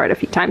Dean's wore it a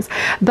few times,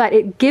 but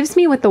it gives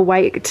me with the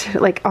white,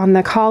 like on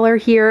the collar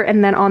here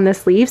and then on the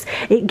sleeves,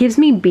 it gives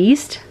me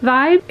Beast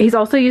vibe. He's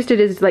also used it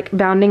as like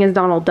bounding as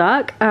Donald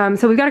Duck.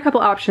 So we've got a couple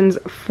options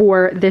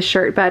for this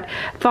shirt, but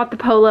thought the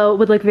polo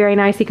would look very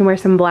nice. You can wear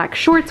some black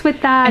shorts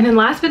with that. And then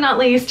last but not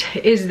least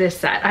is this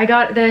set. I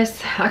got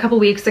this a couple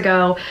weeks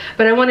ago,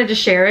 but I wanted to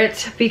share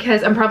it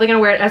because I'm probably gonna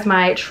wear it as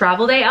my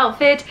travel day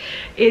outfit.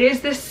 It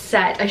is this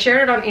set. I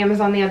shared it on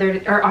Amazon the other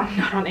day, or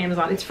not on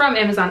Amazon, it's from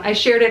Amazon. I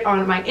shared it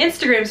on my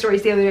Instagram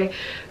stories the other day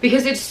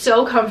because it's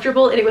so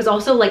comfortable, and it was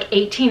also like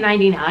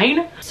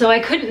 $18.99. So I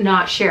couldn't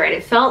not share it.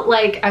 It felt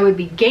like I would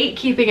be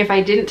gatekeeping if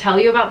I didn't tell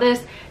you about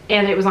this,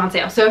 and it was on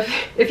sale. So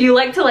if you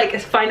like to like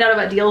find out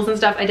about deals and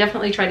stuff, I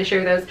definitely try to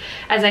share those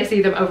as I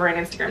see them over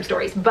in Instagram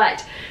stories.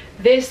 But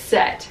this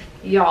set,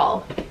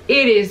 y'all,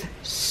 it is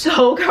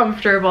so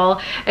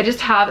comfortable. I just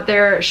have,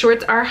 their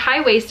shorts are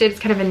high-waisted. It's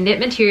kind of a knit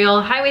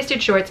material,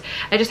 high-waisted shorts.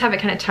 I just have it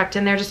kind of tucked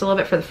in there just a little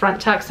bit for the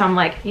front tuck. So I'm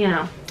like, you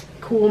know,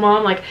 cool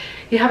mom, like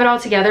you have it all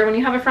together when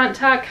you have a front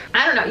tuck.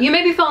 I don't know, you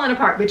may be falling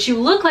apart, but you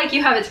look like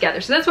you have it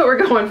together. So that's what we're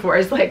going for,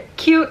 is like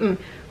cute and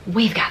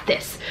we've got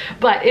this.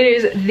 But it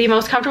is the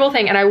most comfortable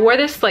thing, and I wore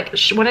this, like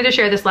wanted to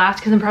share this last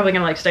because I'm probably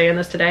gonna like stay in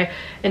this today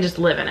and just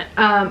live in it.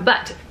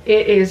 But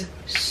it is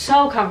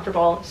So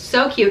comfortable,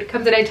 so cute.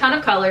 Comes in a ton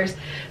of colors.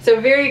 So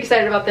very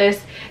excited about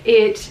this.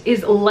 It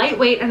is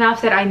lightweight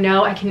enough that I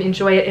know I can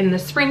enjoy it in the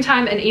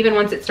springtime, and even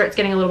once it starts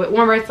getting a little bit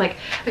warmer, it's like,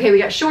 okay, we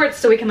got shorts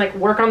so we can like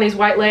work on these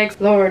white legs.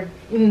 Lord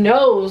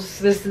knows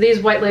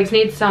these white legs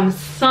need some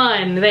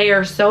sun. They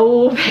are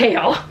so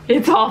pale.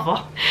 It's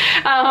awful.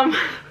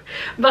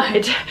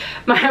 But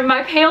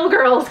my pale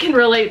girls can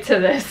relate to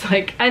this.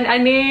 Like I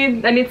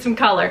need some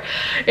color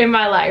in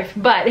my life.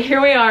 But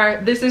here we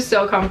are. This is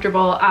so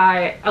comfortable.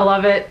 I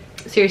love it.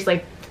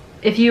 Seriously,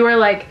 if you are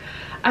like,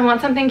 I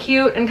want something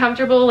cute and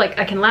comfortable, like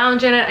I can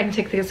lounge in it, I can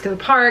take this to the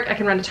park, I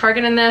can run to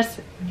Target in this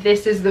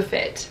is the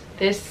fit.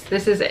 This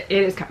is it.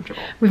 It is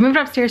comfortable. We've moved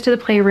upstairs to the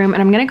playroom,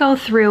 and I'm gonna go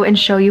through and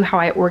show you how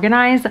I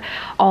organize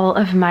all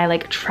of my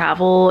like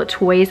travel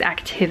toys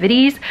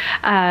activities.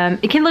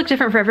 It can look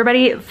different for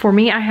everybody. For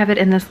me, I have it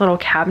in this little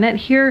cabinet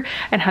here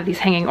and have these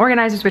hanging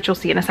organizers, which you'll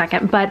see in a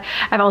second. But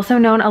I've also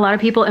known a lot of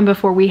people, and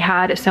before we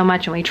had so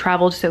much and we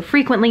traveled so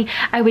frequently,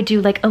 I would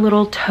do like a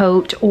little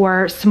tote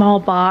or small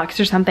box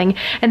or something.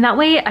 And that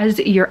way, as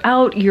you're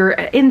out, you're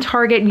in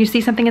Target and you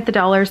see something at the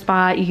dollar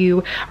spot,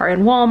 you are in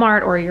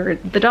Walmart or you're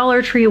at the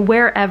Dollar Tree,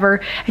 wherever,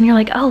 and you're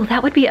like, oh,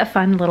 that would be a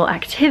fun little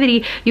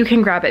activity, you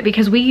can grab it,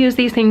 because we use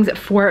these things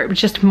for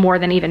just more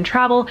than even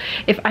travel.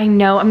 If I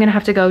know I'm gonna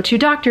have to go to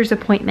doctor's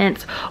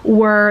appointments,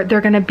 or they're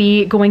gonna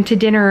be going to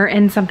dinner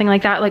and something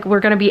like that, like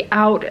we're gonna be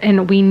out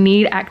and we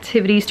need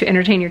activities to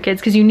entertain your kids,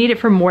 because you need it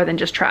for more than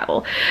just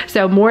travel.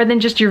 So more than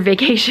just your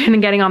vacation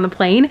and getting on the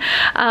plane.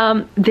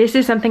 This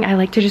is something I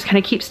like to just kind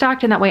of keep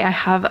stocked, and that way I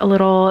have a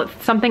little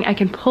something I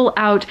can pull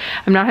out.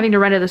 I'm not having to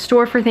run to the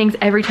store for things.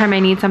 Every time I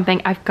need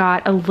something, I've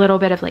got a little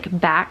bit of like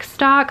back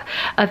stock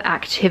of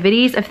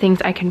activities of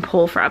things I can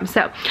pull from.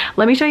 So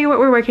let me show you what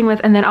we're working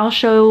with, and then I'll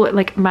show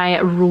like my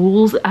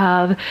rules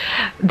of,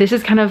 this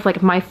is kind of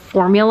like my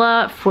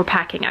formula for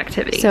packing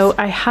activities. So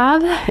I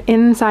have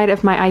inside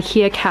of my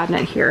IKEA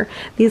cabinet here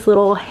these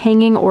little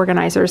hanging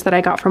organizers that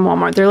I got from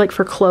Walmart. They're like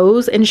for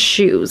clothes and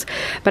shoes,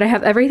 but I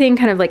have everything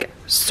kind of like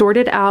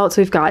sorted out.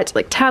 So we've got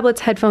like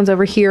tablets, headphones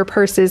over here,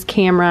 purses,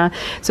 camera.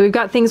 So we've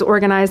got things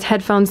organized,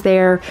 headphones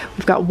there.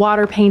 We've got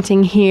water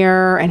painting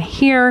here and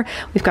here.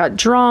 We've got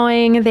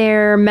drawing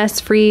there,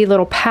 mess-free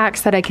little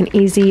packs that I can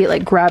easy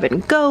like grab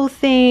and go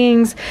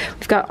things.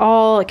 We've got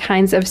all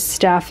kinds of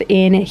stuff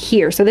in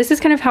here. So this is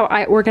kind of how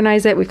I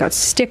organize it. We've got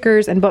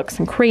stickers and books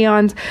and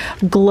crayons,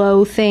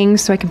 glow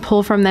things, so I can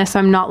pull from this. So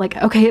I'm not like,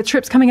 okay, a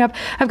trip's coming up,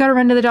 I've got to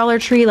run to the Dollar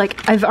Tree.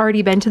 Like I've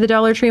already been to the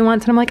Dollar Tree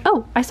once, and I'm like,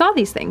 oh, I saw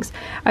these things.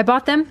 I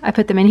bought them, I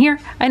put them in here,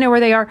 I know where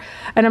they are,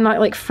 and I'm not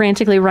like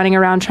frantically running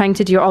around trying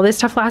to do all this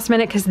stuff last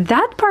minute, because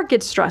that part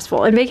gets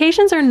stressful, and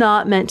vacations are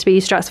not meant to be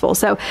stressful.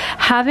 So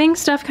having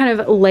stuff kind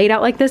of laid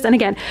out like this, and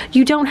again,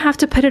 you don't have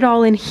to put it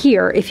all in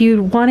here. If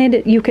you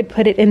wanted, you could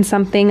put it in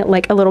something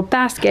like a little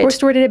basket, or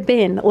store it in a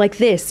bin like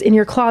this in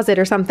your closet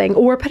or something,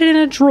 or put it in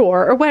a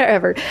drawer or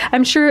whatever.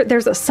 I'm sure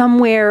there's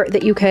somewhere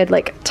that you could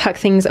like tuck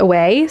things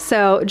away.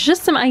 So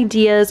just some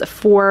ideas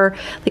for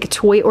like a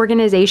toy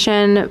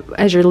organization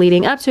as you're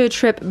leading up to a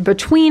trip,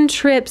 between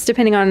trips,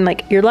 depending on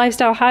like your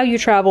lifestyle, how you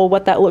travel,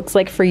 what that looks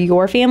like for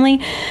your family.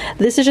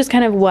 This is just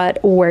kind of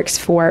what works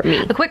for me.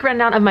 A quick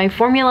rundown of my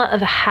formula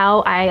of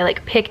how I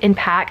like pick and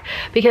pack,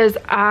 because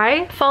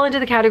I fall into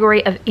the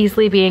category of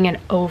easily being an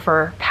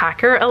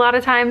overpacker a lot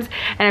of times,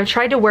 and I've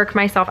tried to work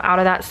myself out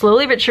of that.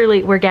 Slowly but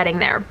surely we're getting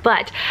there,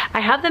 but I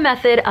have the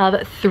method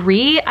of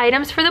 3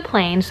 items for the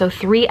plane, so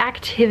 3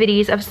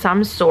 activities of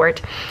some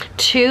sort,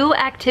 2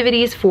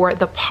 activities for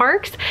the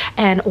parks,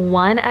 and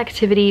 1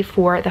 activity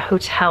for the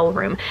hotel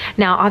room.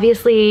 Now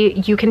obviously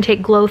you can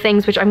take glow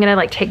things, which I'm gonna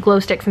like take glow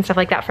sticks and stuff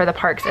like that for the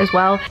parks as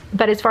well,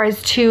 but as far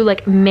as 2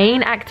 like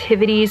main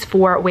activities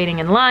for waiting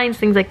in lines,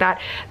 things like that,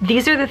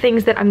 these are the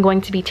things that I'm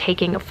going to be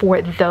taking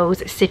for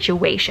those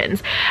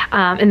situations.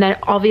 And then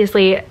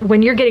obviously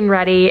when you're getting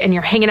ready and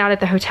you're hanging out at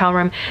the hotel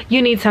room,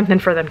 you need something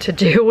for them to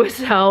do.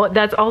 So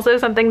that's also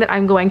something that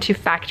I'm going to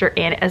factor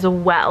in as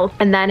well.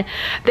 And then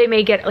they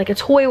may get like a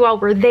toy while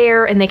we're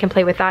there and they can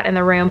play with that in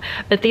the room,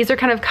 but these are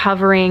kind of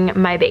covering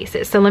my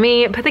bases. So let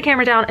me put the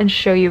camera down and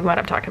show you what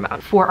I'm talking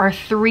about for our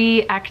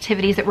 3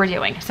 activities that we're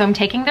doing. So I'm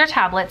taking their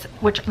tablets,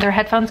 which their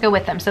headphones go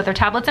with them. So their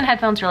tablets and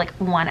headphones are like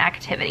 1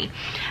 activity.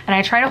 And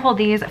I try to hold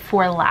these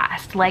for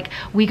last. Like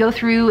we go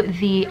through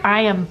the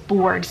I am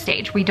bored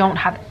stage. We don't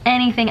have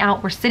anything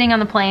out. We're sitting on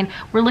the plane.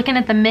 We're looking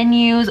at the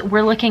menus.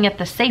 We're looking at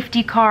the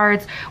safety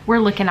cards. We're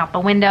looking out the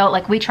window.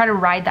 Like we try to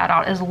ride that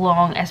out as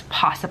long as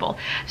possible.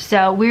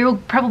 So we will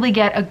probably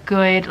get a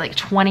good like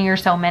 20 or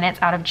so minutes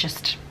out of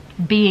just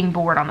being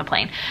bored on the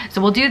plane.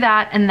 So we'll do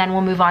that, and then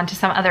we'll move on to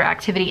some other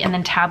activity, and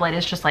then tablet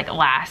is just like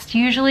last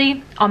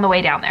usually on the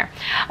way down there.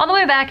 On the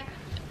way back,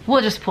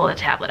 we'll just pull the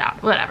tablet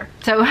out, whatever.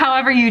 So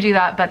however you do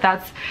that, but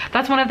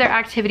that's one of their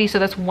activities. So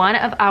that's one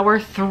of our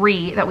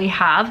 3 that we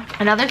have.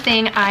 Another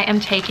thing I am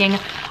taking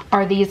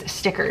are these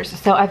stickers.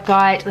 So I've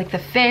got like the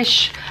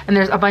fish, and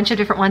there's a bunch of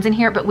different ones in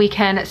here, but we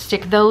can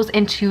stick those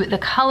into the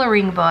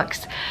coloring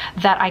books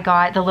that I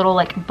got, the little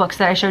like books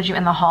that I showed you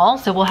in the haul.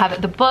 So we'll have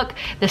the book,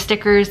 the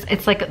stickers,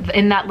 it's like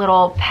in that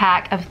little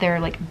pack of their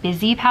like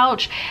busy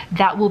pouch.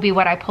 That will be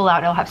what I pull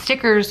out. It'll have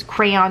stickers,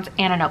 crayons,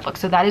 and a notebook.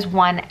 So that is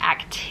one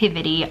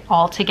activity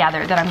all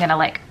together that I'm gonna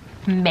like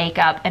make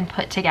up and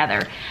put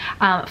together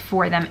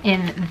for them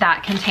in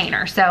that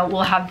container. So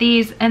we'll have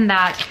these and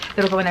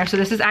that'll go in there. So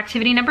this is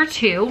activity number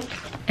 2.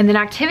 And then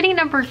activity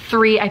number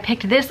 3, I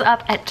picked this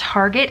up at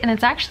Target, and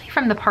it's actually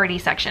from the party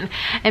section.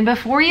 And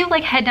before you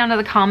like head down to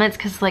the comments,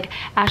 because like,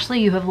 Ashley,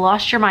 you have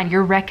lost your mind.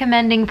 You're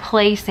recommending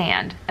play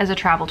sand as a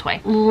travel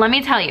toy. Let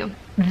me tell you,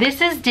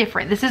 this is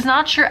different. This is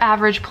not your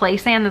average play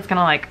sand that's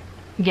gonna like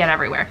get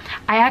everywhere.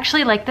 I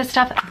actually like this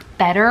stuff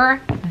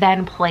better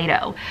than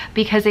Play-Doh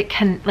because it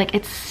can like,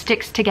 it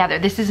sticks together.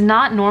 This is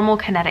not normal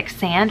kinetic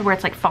sand where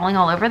it's like falling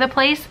all over the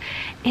place.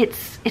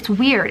 It's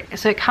weird.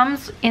 So it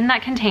comes in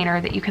that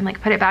container that you can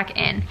like put it back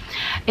in.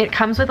 It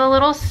comes with a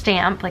little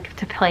stamp like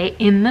to play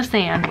in the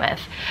sand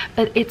with,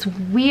 but it's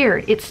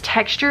weird. Its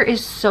texture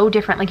is so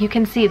different. Like you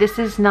can see this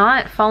is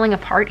not falling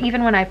apart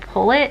even when I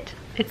pull it.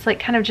 It's like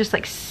kind of just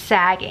like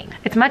sagging.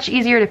 It's much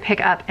easier to pick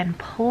up and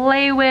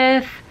play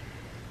with,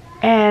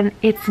 and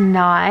it's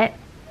not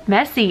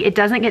messy. It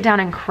doesn't get down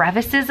in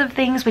crevices of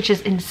things, which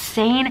is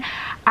insane.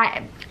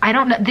 I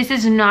don't know, this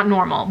is not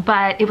normal,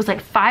 but it was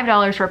like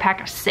 $5 for a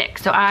pack of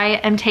 6. So I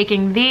am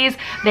taking these.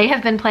 They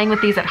have been playing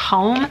with these at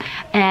home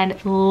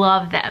and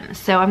love them.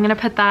 So I'm gonna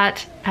put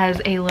that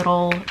as a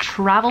little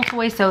travel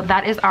toy. So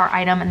that is our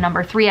item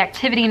number 3,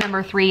 activity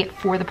number 3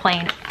 for the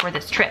plane for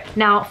this trip.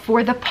 Now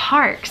for the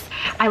parks,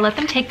 I let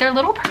them take their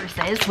little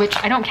purses, which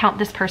I don't count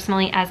this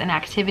personally as an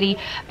activity,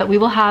 but we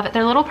will have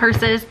their little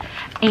purses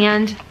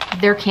and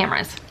their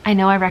cameras. I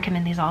know I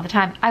recommend these all the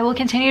time. I will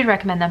continue to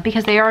recommend them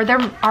because they're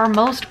our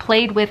most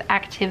played with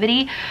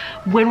activity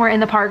when we're in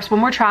the parks,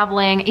 when we're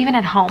traveling, even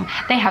at home.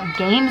 They have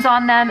games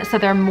on them, so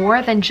they're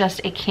more than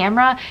just a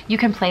camera. You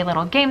can play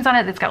little games on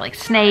it that's got like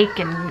snake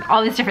and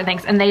all these different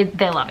things, and they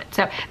love it.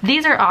 So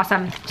these are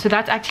awesome. So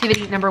that's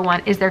activity number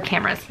 1 is their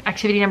cameras.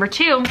 Activity number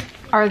 2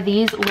 are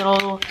these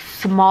little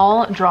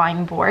small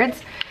drawing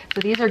boards. So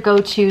these are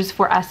go-tos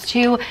for us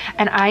too,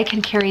 and I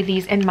can carry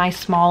these in my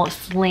small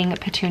sling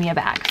petunia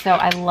bag. So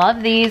I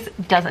love these,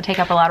 doesn't take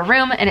up a lot of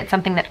room, and it's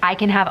something that I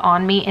can have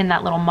on me in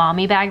that little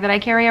mommy bag that I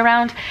carry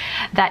around,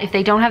 that if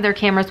they don't have their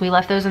cameras, we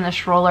left those in the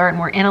stroller and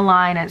we're in a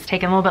line and it's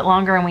taking a little bit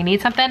longer and we need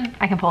something,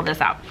 I can pull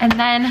this out. And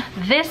then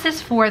this is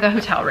for the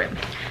hotel room.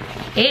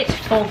 It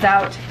folds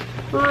out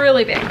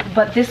really big,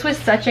 but this was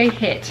such a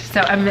hit,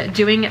 so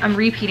I'm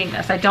repeating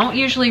this. I don't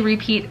usually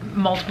repeat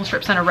multiple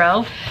strips in a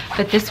row,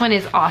 but this one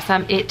is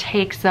awesome. It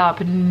takes up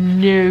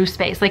no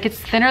space. Like it's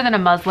thinner than a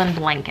muslin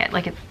blanket,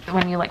 like it's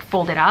when you like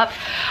fold it up.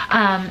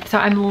 So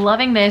I'm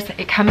loving this.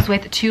 It comes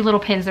with 2 little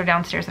pins. They're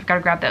downstairs, I've got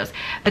to grab those,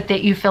 but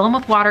you fill them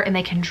with water and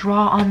they can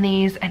draw on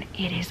these, and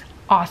it is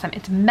awesome.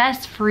 It's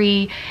mess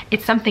free.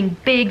 It's something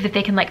big that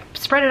they can like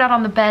spread it out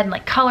on the bed and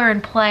like color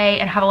and play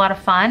and have a lot of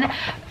fun,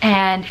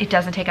 and it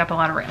doesn't take up a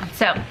lot of room.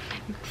 So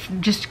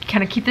just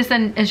kind of keep this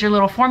in as your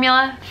little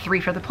formula.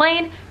 3 for the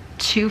plane,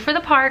 2 for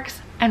the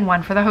parks, and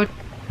 1 for the hotel.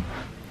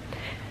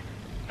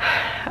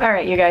 All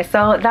right, you guys,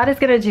 so that is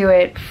gonna do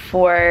it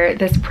for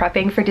this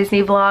prepping for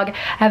Disney vlog.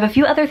 I have a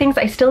few other things.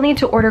 I still need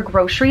to order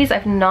groceries.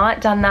 I've not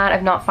done that.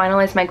 I've not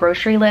finalized my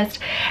grocery list.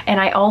 And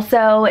I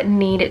also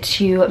need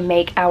to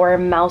make our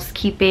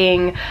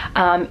mousekeeping,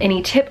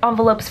 any tip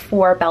envelopes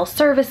for Bell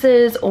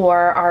Services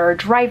or our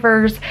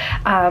drivers,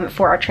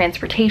 for our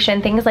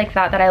transportation, things like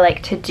that that I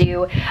like to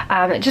do.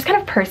 Just kind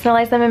of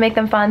personalize them and make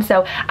them fun.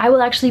 So I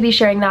will actually be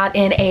sharing that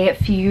in a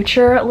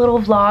future little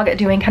vlog,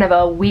 doing kind of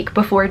a week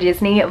before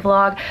Disney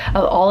vlog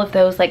of all of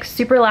those like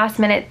super last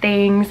minute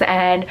things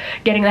and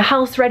getting the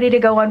house ready to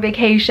go on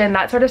vacation,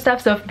 that sort of stuff.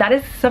 So if that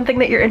is something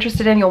that you're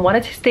interested in, you'll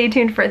want to stay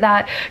tuned for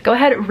that. Go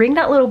ahead, ring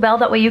that little bell,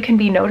 that way you can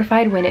be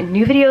notified when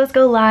new videos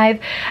go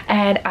live,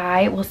 and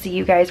I will see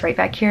you guys right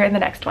back here in the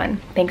next one.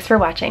 Thanks for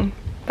watching.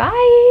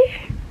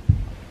 Bye.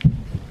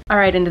 All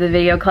right, into the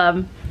video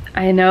club.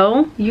 I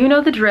know you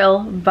know the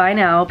drill by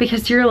now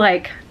because you're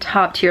like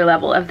top tier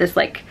level of this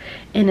like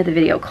into the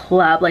video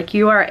club. Like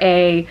you are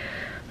a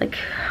like,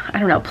 I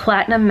don't know,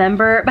 platinum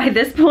member by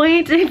this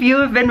point if you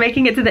have been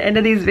making it to the end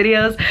of these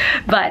videos.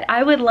 But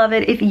I would love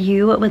it if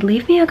you would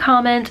leave me a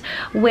comment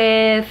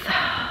with,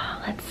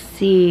 let's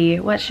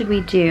see, what should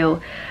we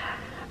do?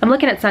 I'm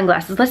looking at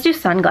sunglasses. Let's do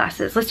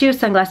sunglasses. Let's do a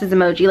sunglasses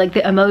emoji, like the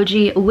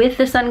emoji with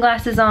the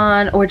sunglasses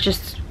on, or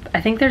just,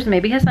 I think there's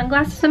maybe a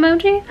sunglasses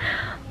emoji.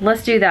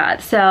 Let's do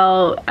that.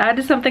 So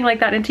add something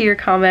like that into your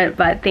comment.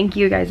 But thank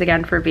you guys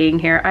again for being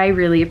here. I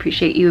really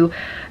appreciate you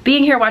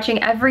being here,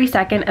 watching every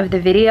second of the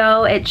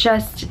video.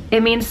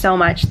 It means so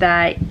much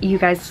that you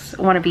guys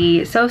want to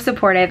be so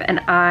supportive,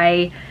 and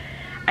I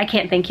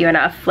can't thank you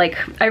enough. Like,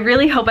 I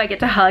really hope I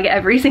get to hug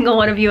every single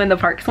one of you in the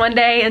parks one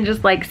day and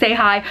just like say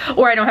hi,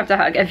 or I don't have to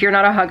hug. If you're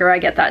not a hugger, I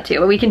get that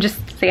too. We can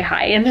just say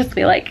hi and just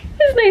be like,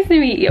 it's nice to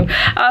meet you.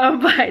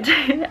 But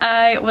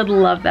I would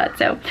love that.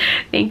 So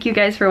Thank you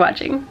guys for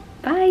watching.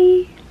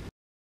 Bye.